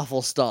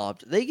raffle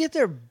stomped. They get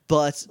their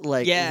butts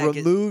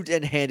removed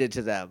and handed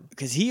to them.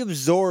 Because he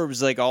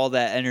absorbs like all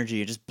that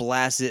energy and just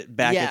blasts it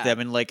back at them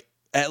in like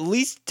at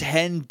least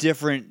 10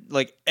 different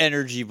like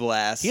energy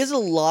blasts. He has a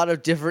lot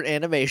of different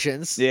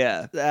animations.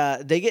 Yeah.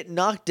 They get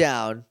knocked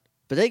down,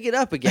 but they get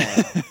up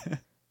again.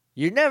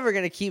 You're never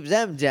going to keep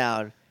them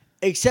down.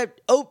 Except,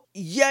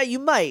 you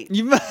might.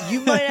 You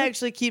might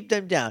actually keep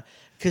them down.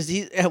 Because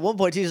at one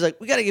point he's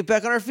like, we got to get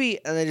back on our feet.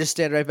 And they just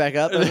stand right back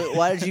up.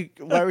 Why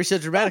are we so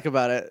dramatic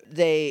about it?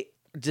 They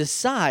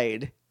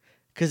decide,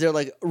 because they're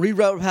like,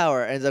 reroute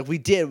power. And it's like,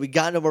 we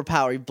got no more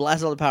power. He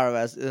blasted all the power of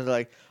us. And they're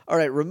like, all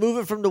right, remove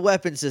it from the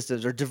weapon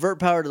systems or divert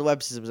power to the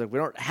weapon systems. Like, we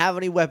don't have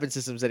any weapon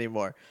systems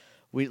anymore.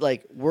 We're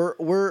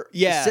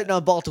sitting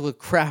on Baltic with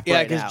crap right now.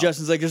 Yeah, because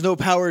Justin's like, there's no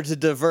power to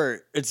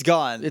divert. It's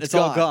gone. It's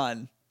all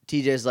gone.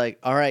 TJ's like,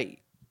 all right,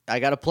 I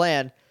got a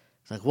plan.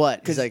 It's like,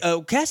 what? Because like,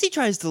 Cassie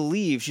tries to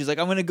leave. She's like,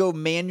 I'm going to go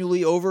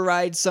manually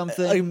override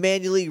something. Like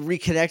manually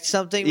reconnect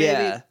something, maybe?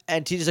 Yeah.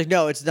 And TJ's like,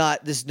 no, it's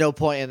not. There's no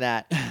point in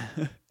that.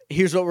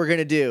 Here's what we're going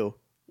to do.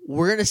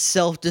 We're going to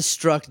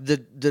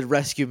self-destruct the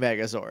rescue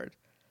Megazord.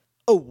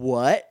 Oh,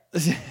 what?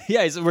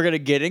 Yeah, we're going to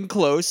get in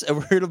close and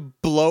we're going to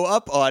blow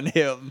up on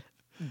him.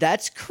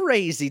 That's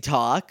crazy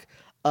talk.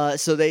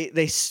 So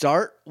they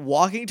start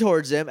walking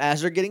towards him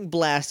as they're getting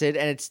blasted,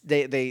 and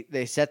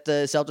they set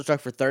the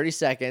self-destruct for 30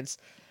 seconds,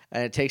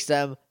 and it takes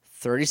them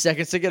 30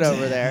 seconds to get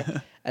over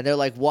there. And they're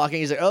like walking.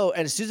 He's like, oh,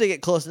 and as soon as they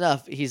get close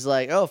enough, he's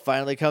like, oh,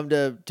 finally come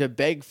to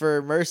beg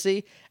for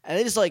mercy. And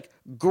they just like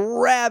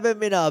grab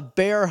him in a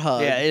bear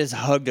hug. Yeah, they just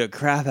hugged the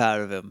crap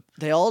out of him.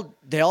 They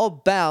all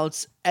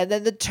bounce, and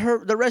then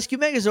the rescue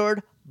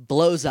Megazord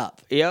blows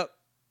up. Yep.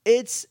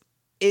 It's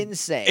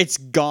insane. It's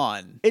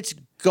gone. It's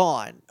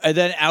gone. And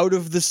then out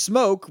of the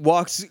smoke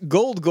walks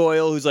Gold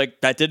Goyle, who's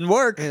like, that didn't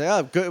work. He's like,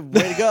 oh, good.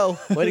 Way to go.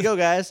 Way to go,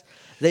 guys.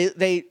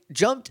 They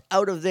jumped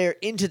out of there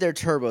into their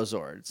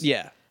Turbozords.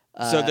 Yeah.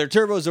 So their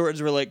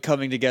Turbozords were like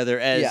coming together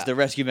as the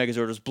rescue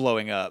Megazord was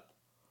blowing up,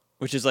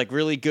 which is like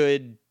really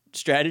good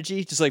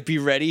strategy. Just like be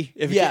ready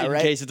in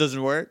case it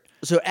doesn't work.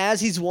 So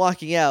as he's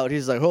walking out,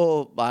 he's like,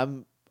 oh,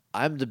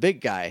 I'm the big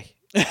guy.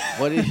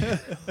 What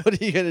are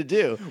you gonna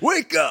do?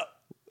 Wake up!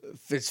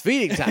 It's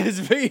feeding time. It's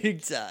feeding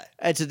time.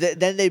 And so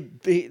then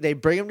they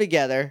bring them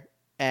together,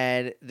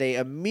 and they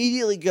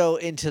immediately go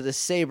into the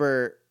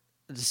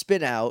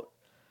spin out,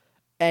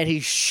 and he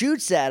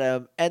shoots at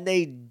him, and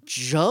they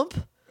jump.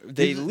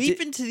 They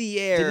leap into the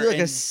air. They do like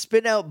a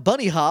spin out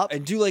bunny hop.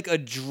 And do like a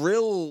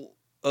drill,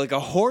 like a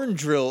horn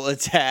drill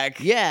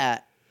attack. Yeah.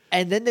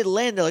 And then they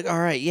land. They're like, all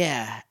right,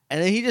 yeah.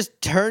 And then he just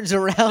turns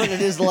around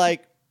and is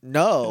like,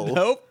 no.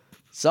 Nope.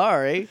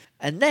 Sorry.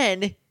 And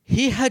then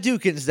he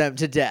Hadoukens them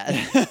to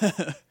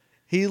death.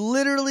 He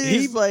literally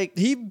is like...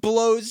 He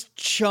blows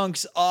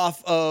chunks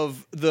off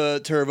of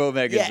the Turbo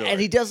Megazord. Yeah, and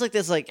he does like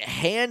this like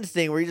hand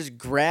thing where he just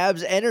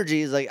grabs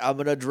energy. He's like, I'm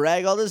going to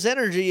drag all this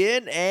energy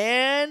in,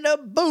 and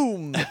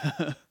boom.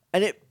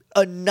 And it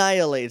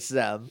annihilates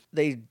them.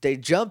 They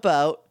jump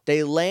out,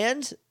 they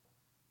land,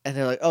 and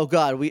they're like, oh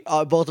God,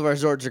 both of our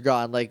Zords are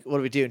gone. Like, what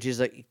do we do? And she's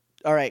like,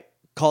 all right,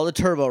 call the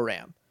Turbo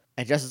Ram.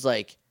 And Justin's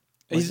like...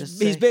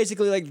 He's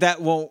basically like,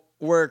 that won't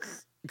work,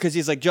 because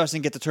he's like,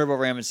 Justin, get the Turbo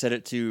Ram and set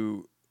it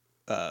to...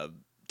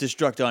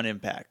 destruct on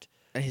impact.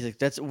 And he's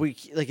like, it's not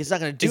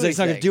going to do anything. He's like, it's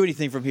not going to do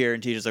anything from here.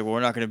 And TJ's like, well,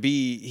 we're not going to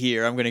be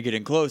here. I'm going to get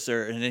in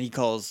closer. And then he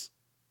calls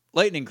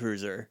Lightning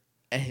Cruiser.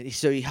 And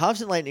so he hops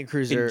in Lightning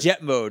Cruiser. In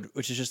jet mode,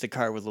 which is just a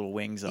car with little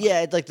wings on.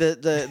 Yeah, it's like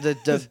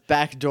the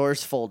back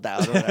doors fold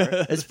down or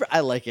whatever.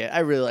 I like it. I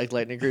really like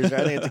Lightning Cruiser.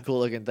 I think it's a cool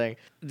looking thing.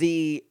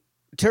 The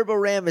Turbo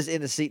Ram is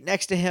in the seat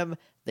next to him.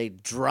 They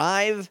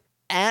drive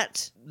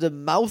at the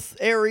mouth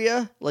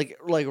area, like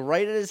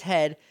right at his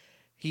head.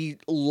 He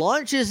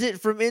launches it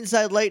from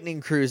inside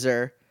Lightning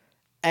Cruiser,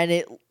 and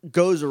it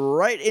goes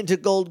right into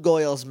Gold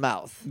Goyle's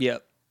mouth.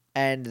 Yep.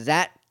 And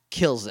that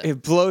kills him.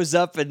 It blows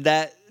up, and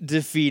that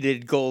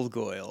defeated Gold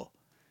Goyle.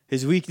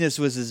 His weakness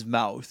was his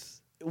mouth.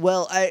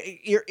 Well,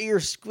 you're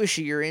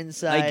squishy. You're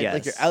inside. I guess.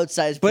 Like your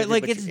outside's but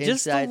bigger, it's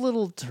just inside. a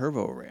little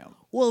turbo ram.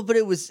 Well, but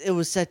it was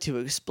set to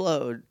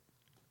explode.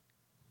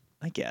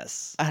 I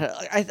guess.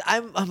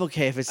 I'm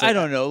okay if it's. I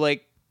don't know.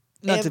 Like,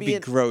 not to be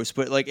gross,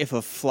 but like if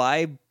a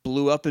fly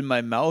blew up in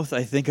my mouth,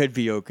 I think I'd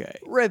be okay.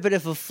 Right, but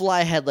if a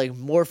fly had like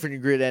morphin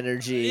grid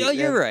energy,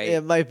 you're right.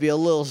 It might be a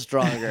little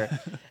stronger.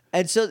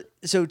 And so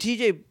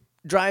TJ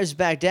drives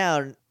back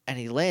down and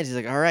he lands. He's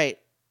like, all right,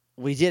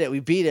 we did it. We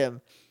beat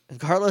him. And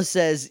Carlos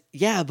says,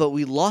 yeah, but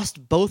we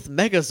lost both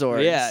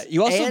Megazords. Yeah,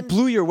 you also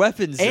blew your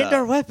weapons and up.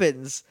 Our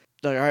weapons.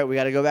 Like, all right, we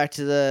got to go back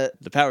to the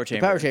power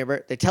chamber. The power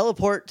chamber. They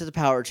teleport to the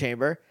power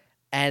chamber,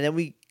 and then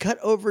we cut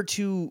over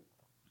to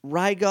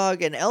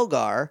Rygog and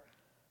Elgar,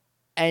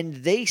 and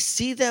they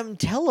see them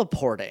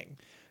teleporting.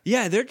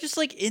 Yeah, they're just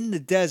like in the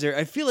desert.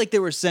 I feel like they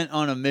were sent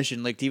on a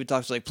mission. Like Diva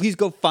Talks, like, please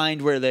go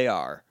find where they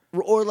are.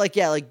 Or like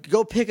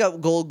go pick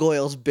up Gold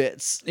Goyle's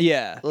bits.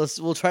 Yeah,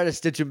 we'll try to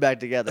stitch them back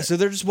together. So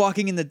they're just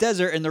walking in the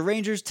desert, and the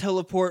Rangers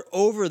teleport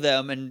over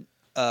them, and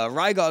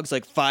Rygog's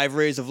like 5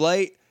 rays of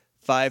light,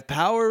 5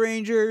 Power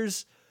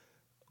Rangers.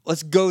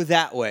 Let's go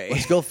that way.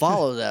 Let's go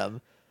follow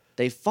them.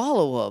 They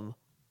follow them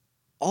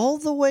all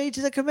the way to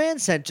the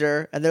command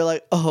center, and they're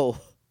like, oh,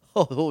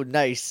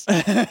 nice.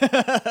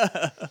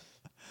 Cut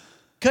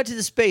to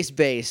the space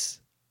base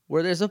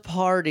where there's a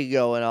party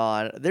going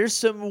on. There's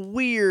some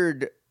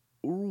weird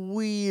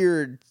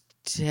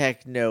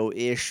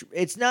techno-ish.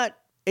 It's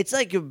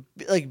like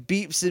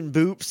beeps and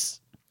boops.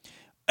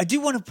 I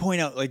do want to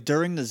point out, like,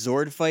 during the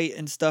Zord fight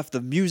and stuff,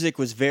 the music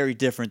was very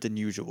different than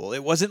usual.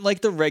 It wasn't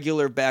like the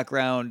regular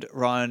background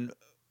Ron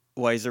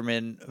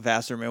Wasserman,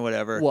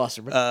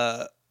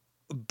 Wasserman.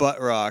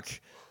 Butt rock.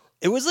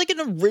 It was like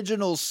an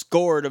original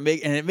score and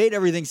it made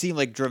everything seem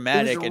like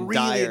dramatic and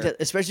really dire.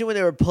 Especially when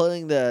they were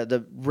pulling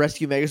the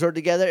Rescue Megazord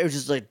together, it was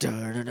just like,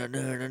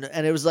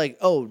 and it was like,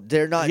 oh,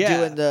 they're not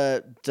doing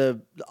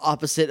the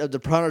opposite of the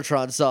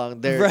Pronotron song.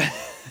 They're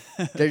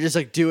just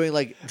like doing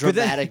like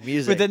dramatic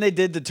music. But then they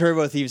did the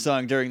Turbo theme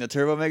song during the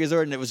Turbo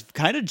Megazord, and it was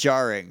kind of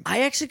jarring.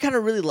 I actually kind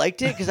of really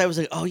liked it because I was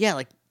like, oh yeah,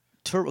 like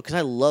Turbo, because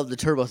I love the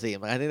Turbo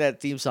theme. Like, I think that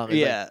theme song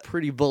is like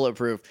pretty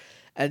bulletproof,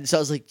 and so I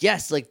was like,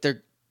 yes, like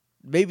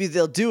maybe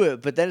they'll do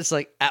it, but then it's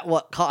like, at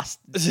what cost?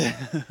 A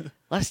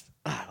lot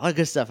of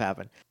good stuff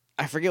happened.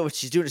 I forget what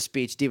she's doing a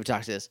speech. Diva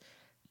Talks this.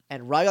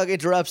 And Rygog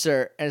interrupts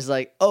her and is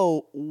like,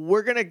 oh,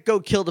 we're going to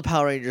go kill the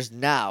Power Rangers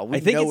now. We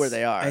know where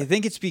they are. I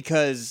think it's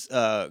because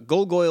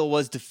Gold Goyle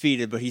was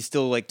defeated, but he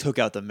still like took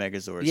out the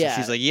Megazords. Yeah.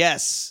 So she's like,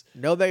 yes.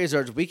 No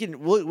Megazords. We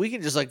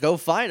can just like go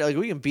find it. Like,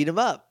 we can beat them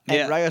up.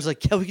 And Rygog's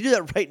like, yeah, we can do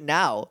that right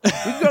now. We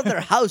can go to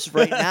their house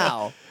right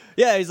now.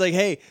 Yeah, he's like,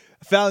 hey,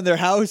 I found their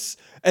house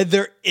and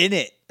they're in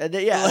it. And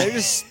they're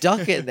just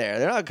stuck in there.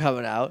 They're not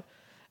coming out.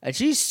 And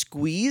she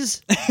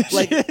squeeze,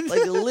 like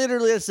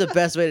literally, that's the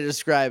best way to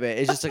describe it.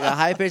 It's just like a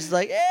high pitch, it's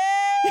like,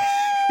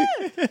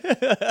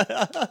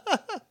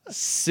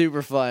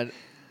 super fun.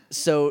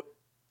 So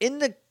in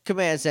the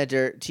command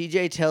center,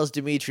 TJ tells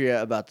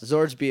Demetria about the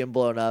Zords being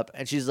blown up,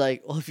 and she's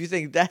like, well, if you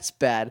think that's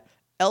bad,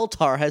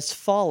 Eltar has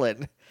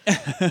fallen,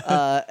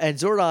 and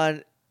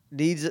Zordon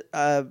needs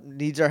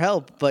our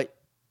help, but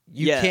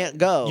you can't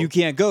go. You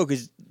can't go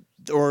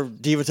or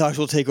Diva Talks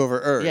will take over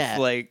Earth. Yeah.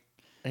 And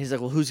he's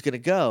like, well, who's gonna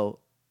go?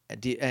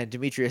 And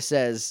Demetria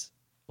says,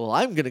 well,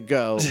 I'm going to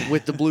go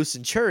with the Blue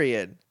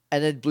Centurion.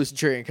 And then Blue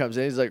Centurion comes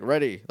in. He's like,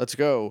 ready, let's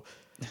go.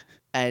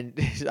 And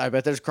I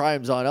bet there's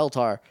crimes on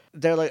Eltar.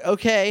 They're like,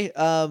 okay,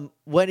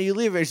 when are you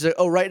leaving? She's like,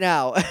 oh, right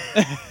now.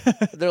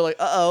 They're like,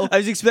 uh-oh. I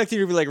was expecting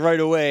her to be like right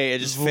away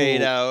and just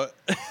fade out.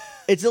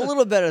 It's a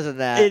little better than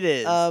that. It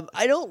is.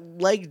 I don't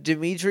like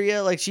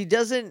Demetria. Like, she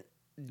doesn't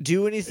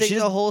do anything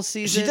the whole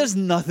season. She does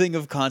nothing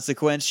of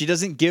consequence. She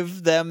doesn't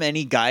give them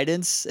any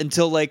guidance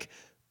until like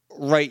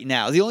right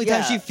now. The only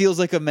time she feels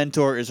like a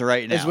mentor is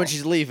right now. Is when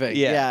she's leaving.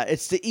 Yeah.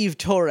 It's the Eve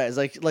Torres.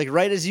 Like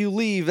right as you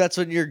leave, that's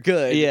when you're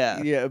good.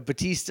 Yeah.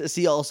 Batista.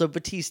 See also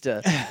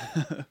Batista.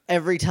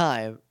 Every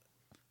time.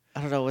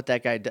 I don't know what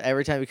that guy does.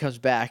 Every time he comes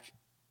back,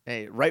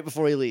 right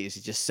before he leaves,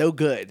 he's just so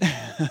good.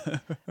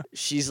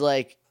 She's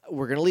like,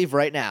 we're going to leave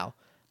right now.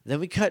 Then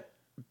we cut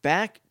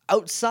back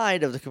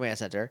outside of the command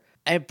center,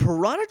 and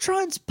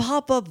Piranhatrons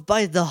pop up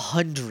by the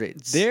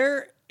hundreds.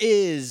 There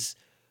is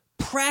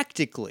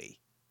practically,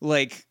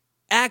 like,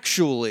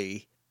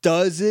 actually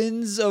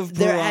dozens of Piranhatrons.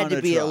 There had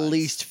to be at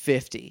least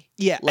 50.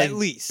 Yeah, like, at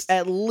least.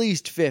 At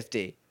least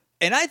 50.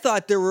 And I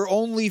thought there were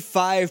only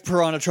 5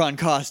 Piranhatron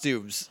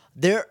costumes.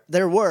 There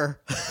were.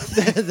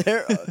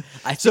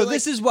 So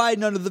this is why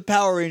none of the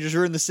Power Rangers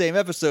were in the same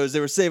episodes. They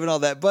were saving all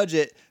that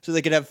budget so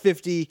they could have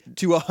 50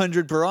 to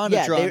 100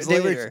 Piranhatrons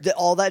later.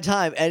 All that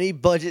time, any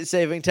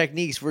budget-saving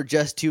techniques were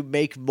just to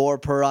make more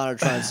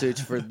Piranhatron suits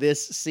for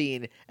this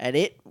scene, and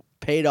it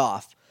paid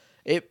off.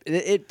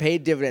 It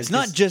paid dividends. It's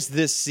not just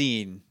this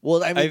scene.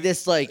 Well, I mean,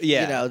 this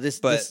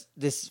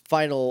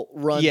final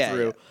run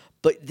through. Yeah.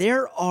 But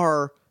there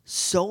are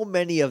so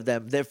many of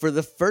them that for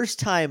the first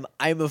time,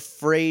 I'm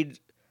afraid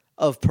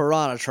of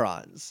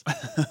Piranhatrons.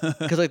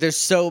 Because like there's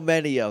so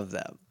many of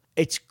them.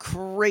 It's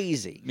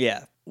crazy.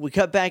 Yeah. We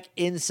cut back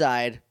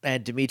inside,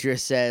 and Demetria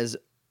says,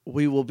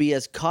 we will be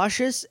as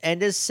cautious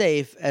and as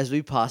safe as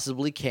we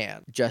possibly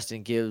can.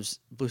 Justin gives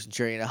Blue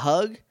Centurion a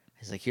hug.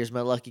 He's like, here's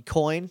my lucky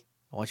coin.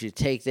 I want you to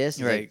take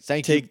this. Right. Like,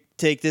 Thank you.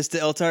 Take this to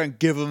Eltar and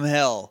give him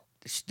hell.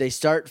 they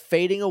start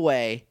fading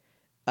away.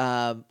 We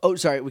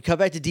cut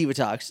back to Diva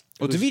Talks.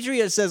 Well,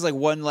 Demetria says like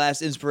one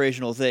last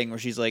inspirational thing where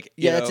she's like,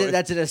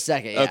 that's in a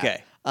second. Yeah.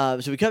 Okay.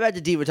 So we come back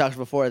to Diva Talks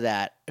before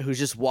that, who's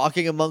just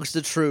walking amongst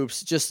the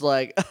troops, just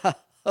like,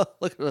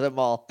 look at them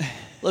all.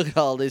 Look at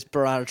all these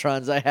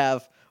Piranhatrons I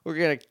have. We're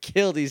going to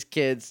kill these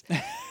kids.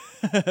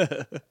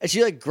 And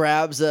she like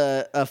grabs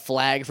a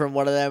flag from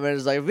one of them and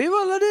is like, Viva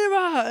la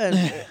Diva!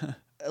 And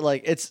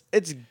like, it's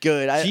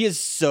good. She is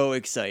so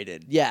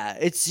excited. Yeah,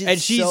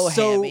 she's so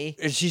hammy.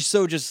 And she's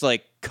so just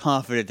like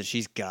confident that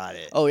she's got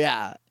it. Oh,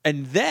 yeah.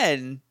 And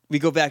then we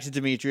go back to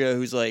Demetria,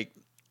 who's like,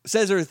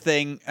 says her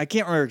thing. I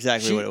can't remember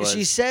exactly what it was.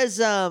 She says,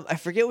 I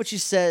forget what she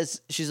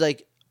says. She's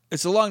like,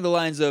 it's along the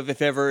lines of,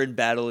 if ever in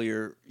battle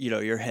your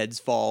heads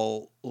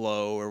fall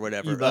low or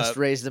whatever, you must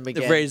raise them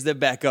again. Raise them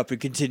back up and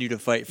continue to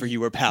fight for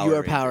your Power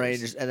Rangers. Power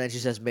Rangers. And then she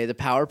says, may the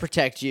power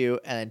protect you,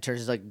 and then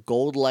turns like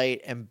gold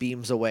light and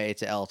beams away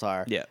to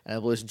Eltar. Yeah. And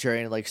the Blue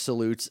Centurion like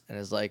salutes and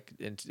is like,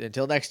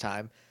 until next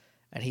time.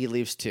 And he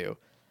leaves too.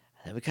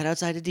 And then we cut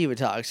outside to Diva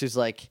Talks, who's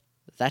like,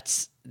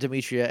 that's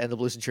Demetria and the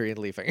Blue Centurion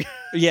leaving.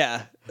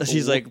 Yeah.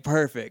 She's like,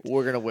 perfect.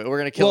 We're going to win. We're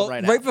going to kill him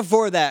right now. Right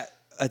before that,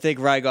 I think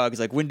Rygog is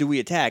like, when do we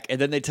attack? And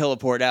then they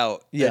teleport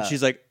out. Yeah. And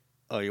she's like,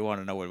 oh, you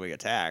want to know when we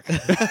attack?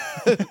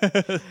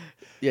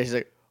 Yeah, she's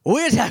like,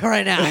 we attack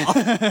right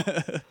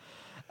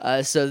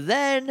now. So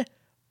then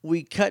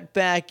we cut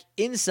back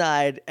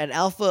inside, and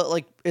Alpha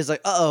like is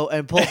like, uh-oh,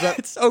 and pulls up.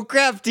 Oh,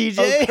 crap,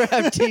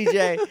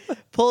 TJ.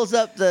 Pulls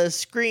up the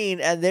screen,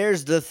 and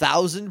there's the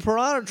 1,000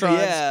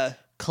 Piranhatrons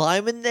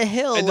climbing the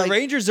hill. And the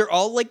Rangers are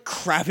all like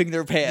crapping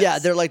their pants. Yeah,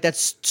 they're like,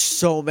 that's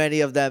so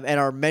many of them, and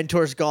our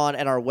mentor's gone,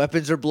 and our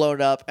weapons are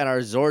blown up, and our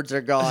Zords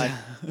are gone.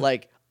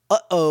 Like,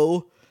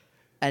 uh-oh.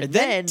 And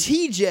then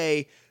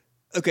TJ...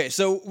 Okay,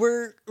 so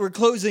we're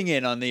closing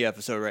in on the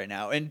episode right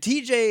now, and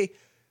TJ,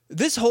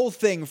 this whole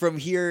thing from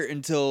here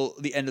until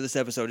the end of this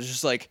episode is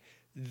just like,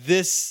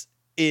 this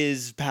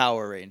is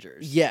Power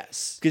Rangers.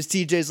 Yes. Because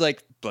TJ's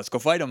like, let's go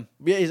fight them.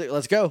 Yeah, he's like,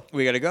 let's go.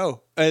 We gotta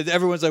go. And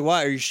everyone's like,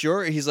 why? Are you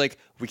sure? He's like,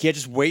 we can't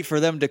just wait for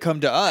them to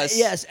come to us.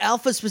 Yes,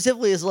 Alpha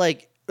specifically is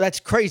like, that's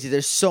crazy.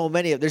 There's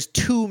there's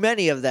too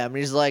many of them. And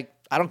he's like,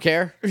 I don't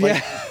care.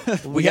 Like,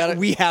 we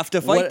have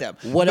to fight them.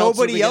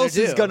 Nobody else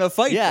is gonna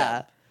fight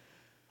them.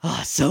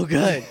 Oh, so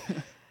good.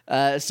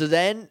 So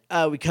then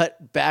we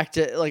cut back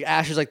to like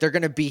Asher's like, they're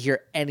gonna be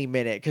here any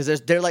minute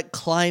because they're like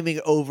climbing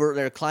over.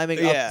 They're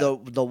climbing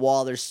up the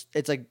wall.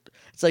 It's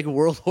like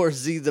World War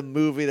Z the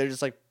movie. They're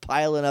just like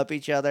piling up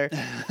each other.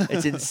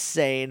 It's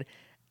insane.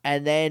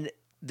 And then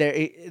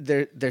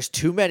there's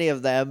too many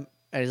of them,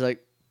 and he's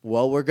like,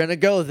 well, we're gonna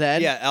go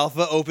then. Yeah,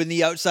 Alpha opened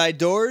the outside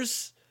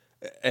doors,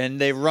 and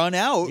they run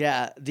out.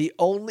 Yeah, the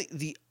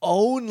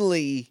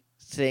only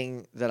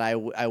thing that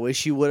I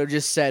wish you would have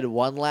just said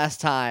one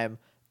last time,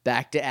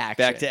 back to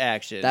action. Back to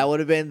action. That would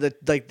have been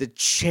the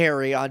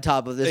cherry on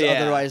top of this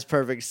otherwise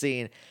perfect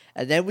scene.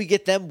 And then we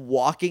get them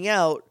walking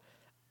out,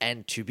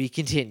 and to be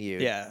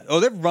continued. Yeah. Oh,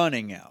 they're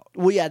running out.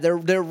 Well, yeah, they're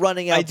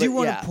running out. I do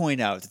want to point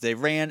out that they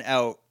ran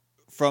out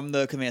from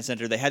the command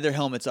center. They had their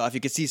helmets off. You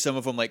could see some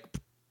of them like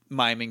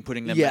miming,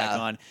 putting them back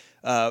on.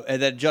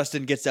 And then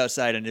Justin gets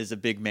outside and is a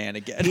big man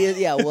again.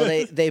 Well,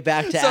 they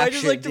back to action. So I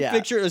just like to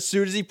picture as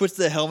soon as he puts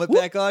the helmet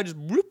back on, just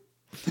whoop.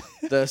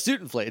 The suit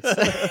inflates.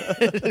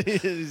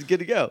 He's good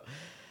to go.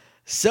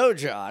 So,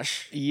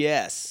 Josh.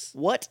 Yes.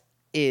 What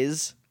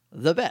is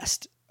the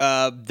best?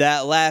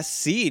 That last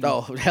scene.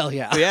 Oh, hell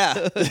yeah.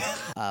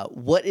 Yeah.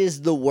 What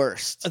is the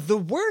worst? The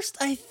worst,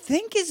 I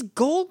think, is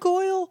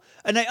Golgoyle.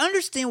 And I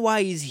understand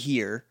why he's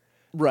here.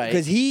 Right.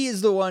 Because he is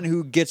the one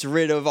who gets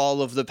rid of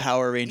all of the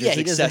Power Rangers accessories.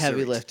 Yeah, he does the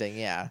heavy lifting,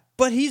 yeah.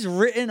 But he's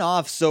written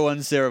off so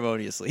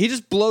unceremoniously. He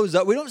just blows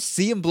up. We don't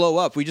see him blow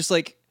up. We just,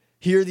 like,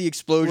 hear the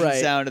explosion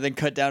sound and then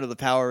cut down to the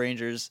Power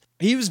Rangers.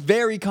 He was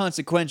very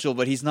consequential,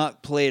 but he's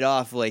not played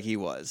off like he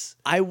was.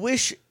 I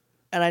wish,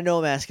 and I know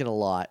I'm asking a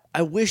lot,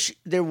 I wish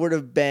there would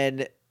have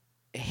been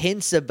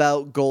hints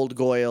about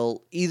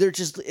Golgoyle, either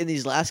just in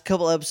these last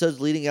couple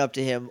episodes leading up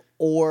to him,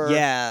 or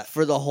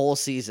for the whole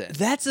season.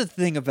 That's the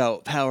thing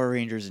about Power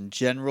Rangers in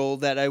general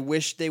that I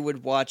wish they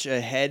would watch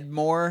ahead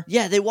more.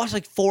 Yeah, they watch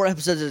like 4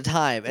 episodes at a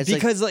time. It's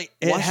because like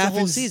it watch happens, the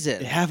whole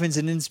season. It happens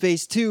in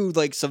Space too.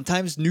 Like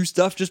sometimes new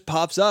stuff just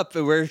pops up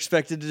and we're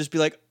expected to just be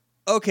like,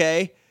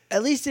 okay.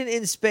 At least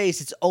in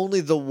Space, it's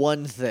only the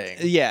one thing.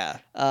 Yeah.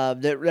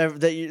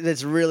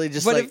 That's really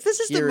just But if this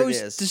is the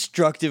most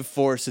destructive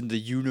force in the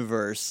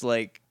universe,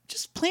 like,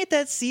 just plant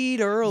that seed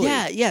early.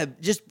 Yeah.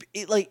 Just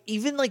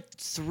even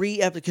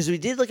 3 episodes, because we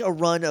did like a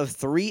run of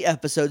 3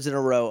 episodes in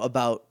a row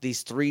about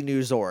these 3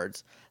 new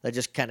Zords that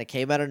just kind of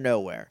came out of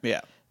nowhere.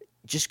 Yeah.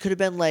 Just could have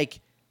been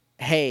like,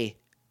 hey,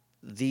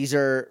 these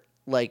are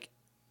like,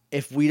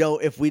 if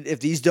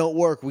these don't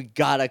work, we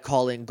gotta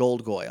call in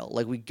Golgoyle.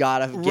 Like we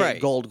gotta get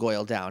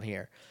Golgoyle down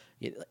here.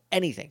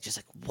 Anything, just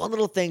like one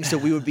little thing, so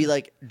we would be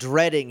like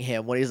dreading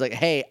him when he's like,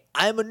 "Hey,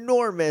 I'm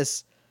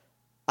enormous.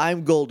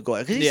 I'm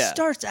Golgoyle," because he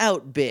starts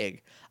out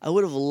big. I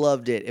would have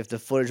loved it if the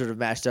footage would have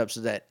matched up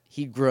so that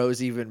he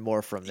grows even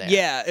more from there.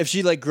 Yeah, if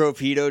she like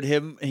Gropitoed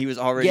him, he was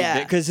already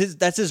big because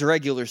that's his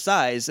regular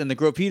size, and the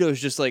Gropitos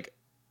just like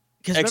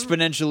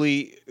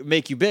exponentially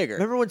make you bigger.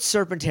 Remember when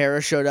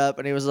Serpentera showed up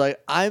and he was like,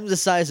 "I'm the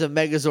size a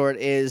Megazord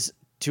is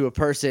to a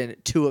person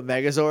to a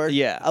Megazord."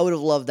 Yeah, I would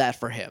have loved that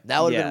for him.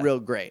 That would have been real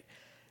great.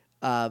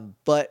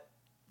 But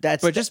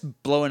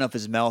just blowing up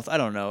his mouth, I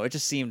don't know. It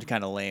just seemed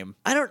kind of lame.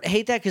 I don't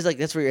hate that because like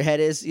that's where your head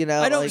is, you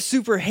know. I don't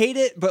super hate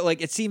it, but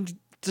like it seemed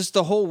just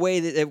the whole way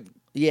that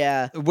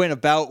it went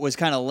about was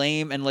kind of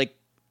lame, and like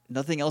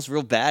nothing else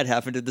real bad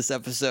happened in this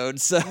episode.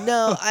 So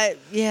no, I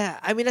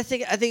mean I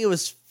think it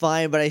was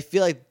fine, but I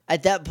feel like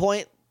at that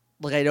point,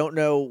 like I don't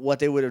know what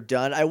they would have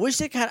done. I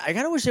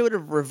kind of wish they would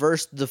have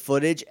reversed the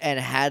footage and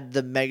had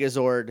the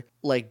Megazord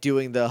like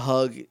doing the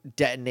hug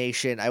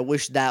detonation. I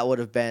wish that would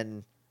have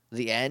been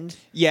the end.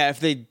 Yeah,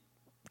 if they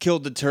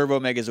killed the Turbo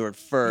Megazord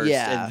first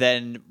and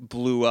then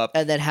blew up.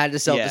 And then had to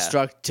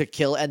self-destruct to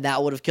kill, and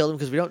that would have killed him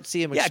because we don't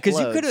see him explode.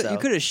 Yeah, because you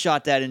could have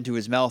shot that into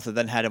his mouth and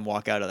then had him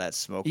walk out of that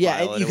smoke pile.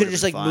 Yeah, and you could have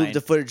just like moved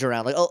the footage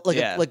around.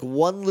 Like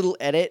one little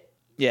edit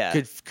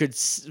could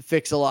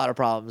fix a lot of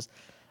problems.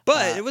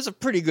 But it was a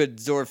pretty good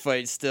Zord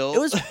fight still.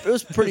 It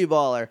was pretty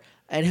baller.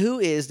 And who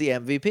is the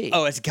MVP?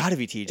 Oh, it's got to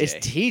be TJ. It's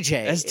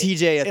TJ. That's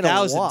TJ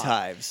 1,000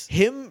 times.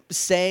 Him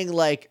saying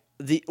like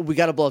we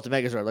got to blow up the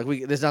Megazord.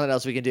 Like there's nothing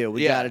else we can do.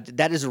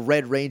 That is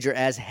Red Ranger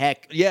as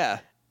heck. Yeah.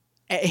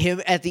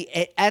 Him at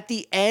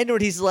the end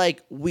when he's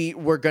like,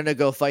 we're gonna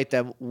go fight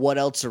them. What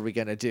else are we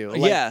gonna do?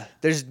 Like,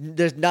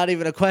 there's not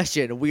even a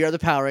question. We are the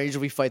Power Rangers.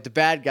 We fight the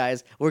bad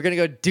guys. We're gonna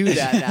go do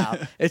that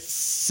now. It's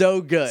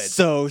so good.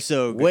 So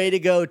good. Way to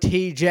go,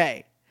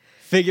 TJ.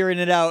 Figuring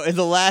it out in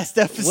the last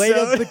episode. Way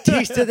to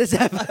Batista this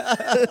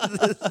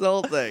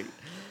whole thing.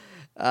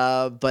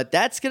 But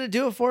that's going to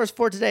do it for us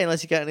for today,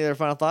 unless you got any other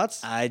final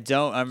thoughts. I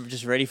don't. I'm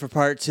just ready for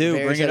part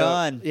 2. Bring it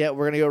on. Yeah,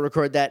 we're going to go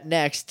record that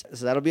next.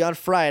 So that'll be on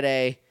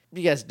Friday.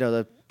 You guys know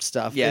the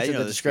stuff. Yeah, it's in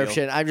the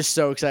description. I'm just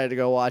so excited to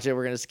go watch it.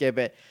 We're going to skip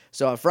it.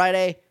 So on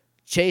Friday,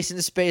 Chase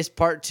into Space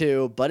part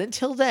 2. But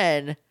until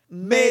then,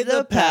 may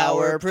the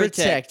power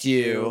protect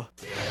you.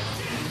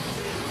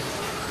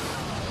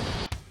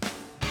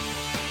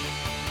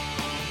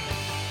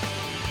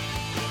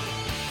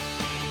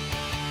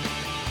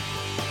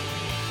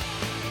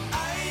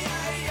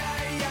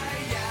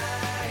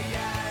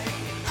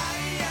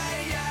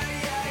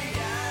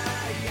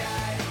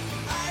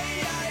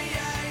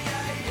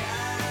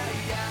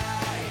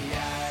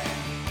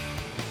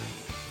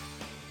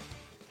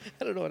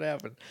 I don't know what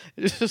happened.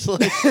 It's just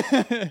like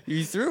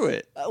you threw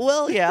it.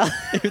 Well, yeah.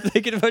 You're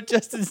thinking about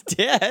Justin's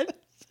dad.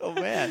 Oh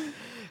man,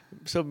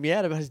 I'm so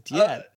mad about his dad.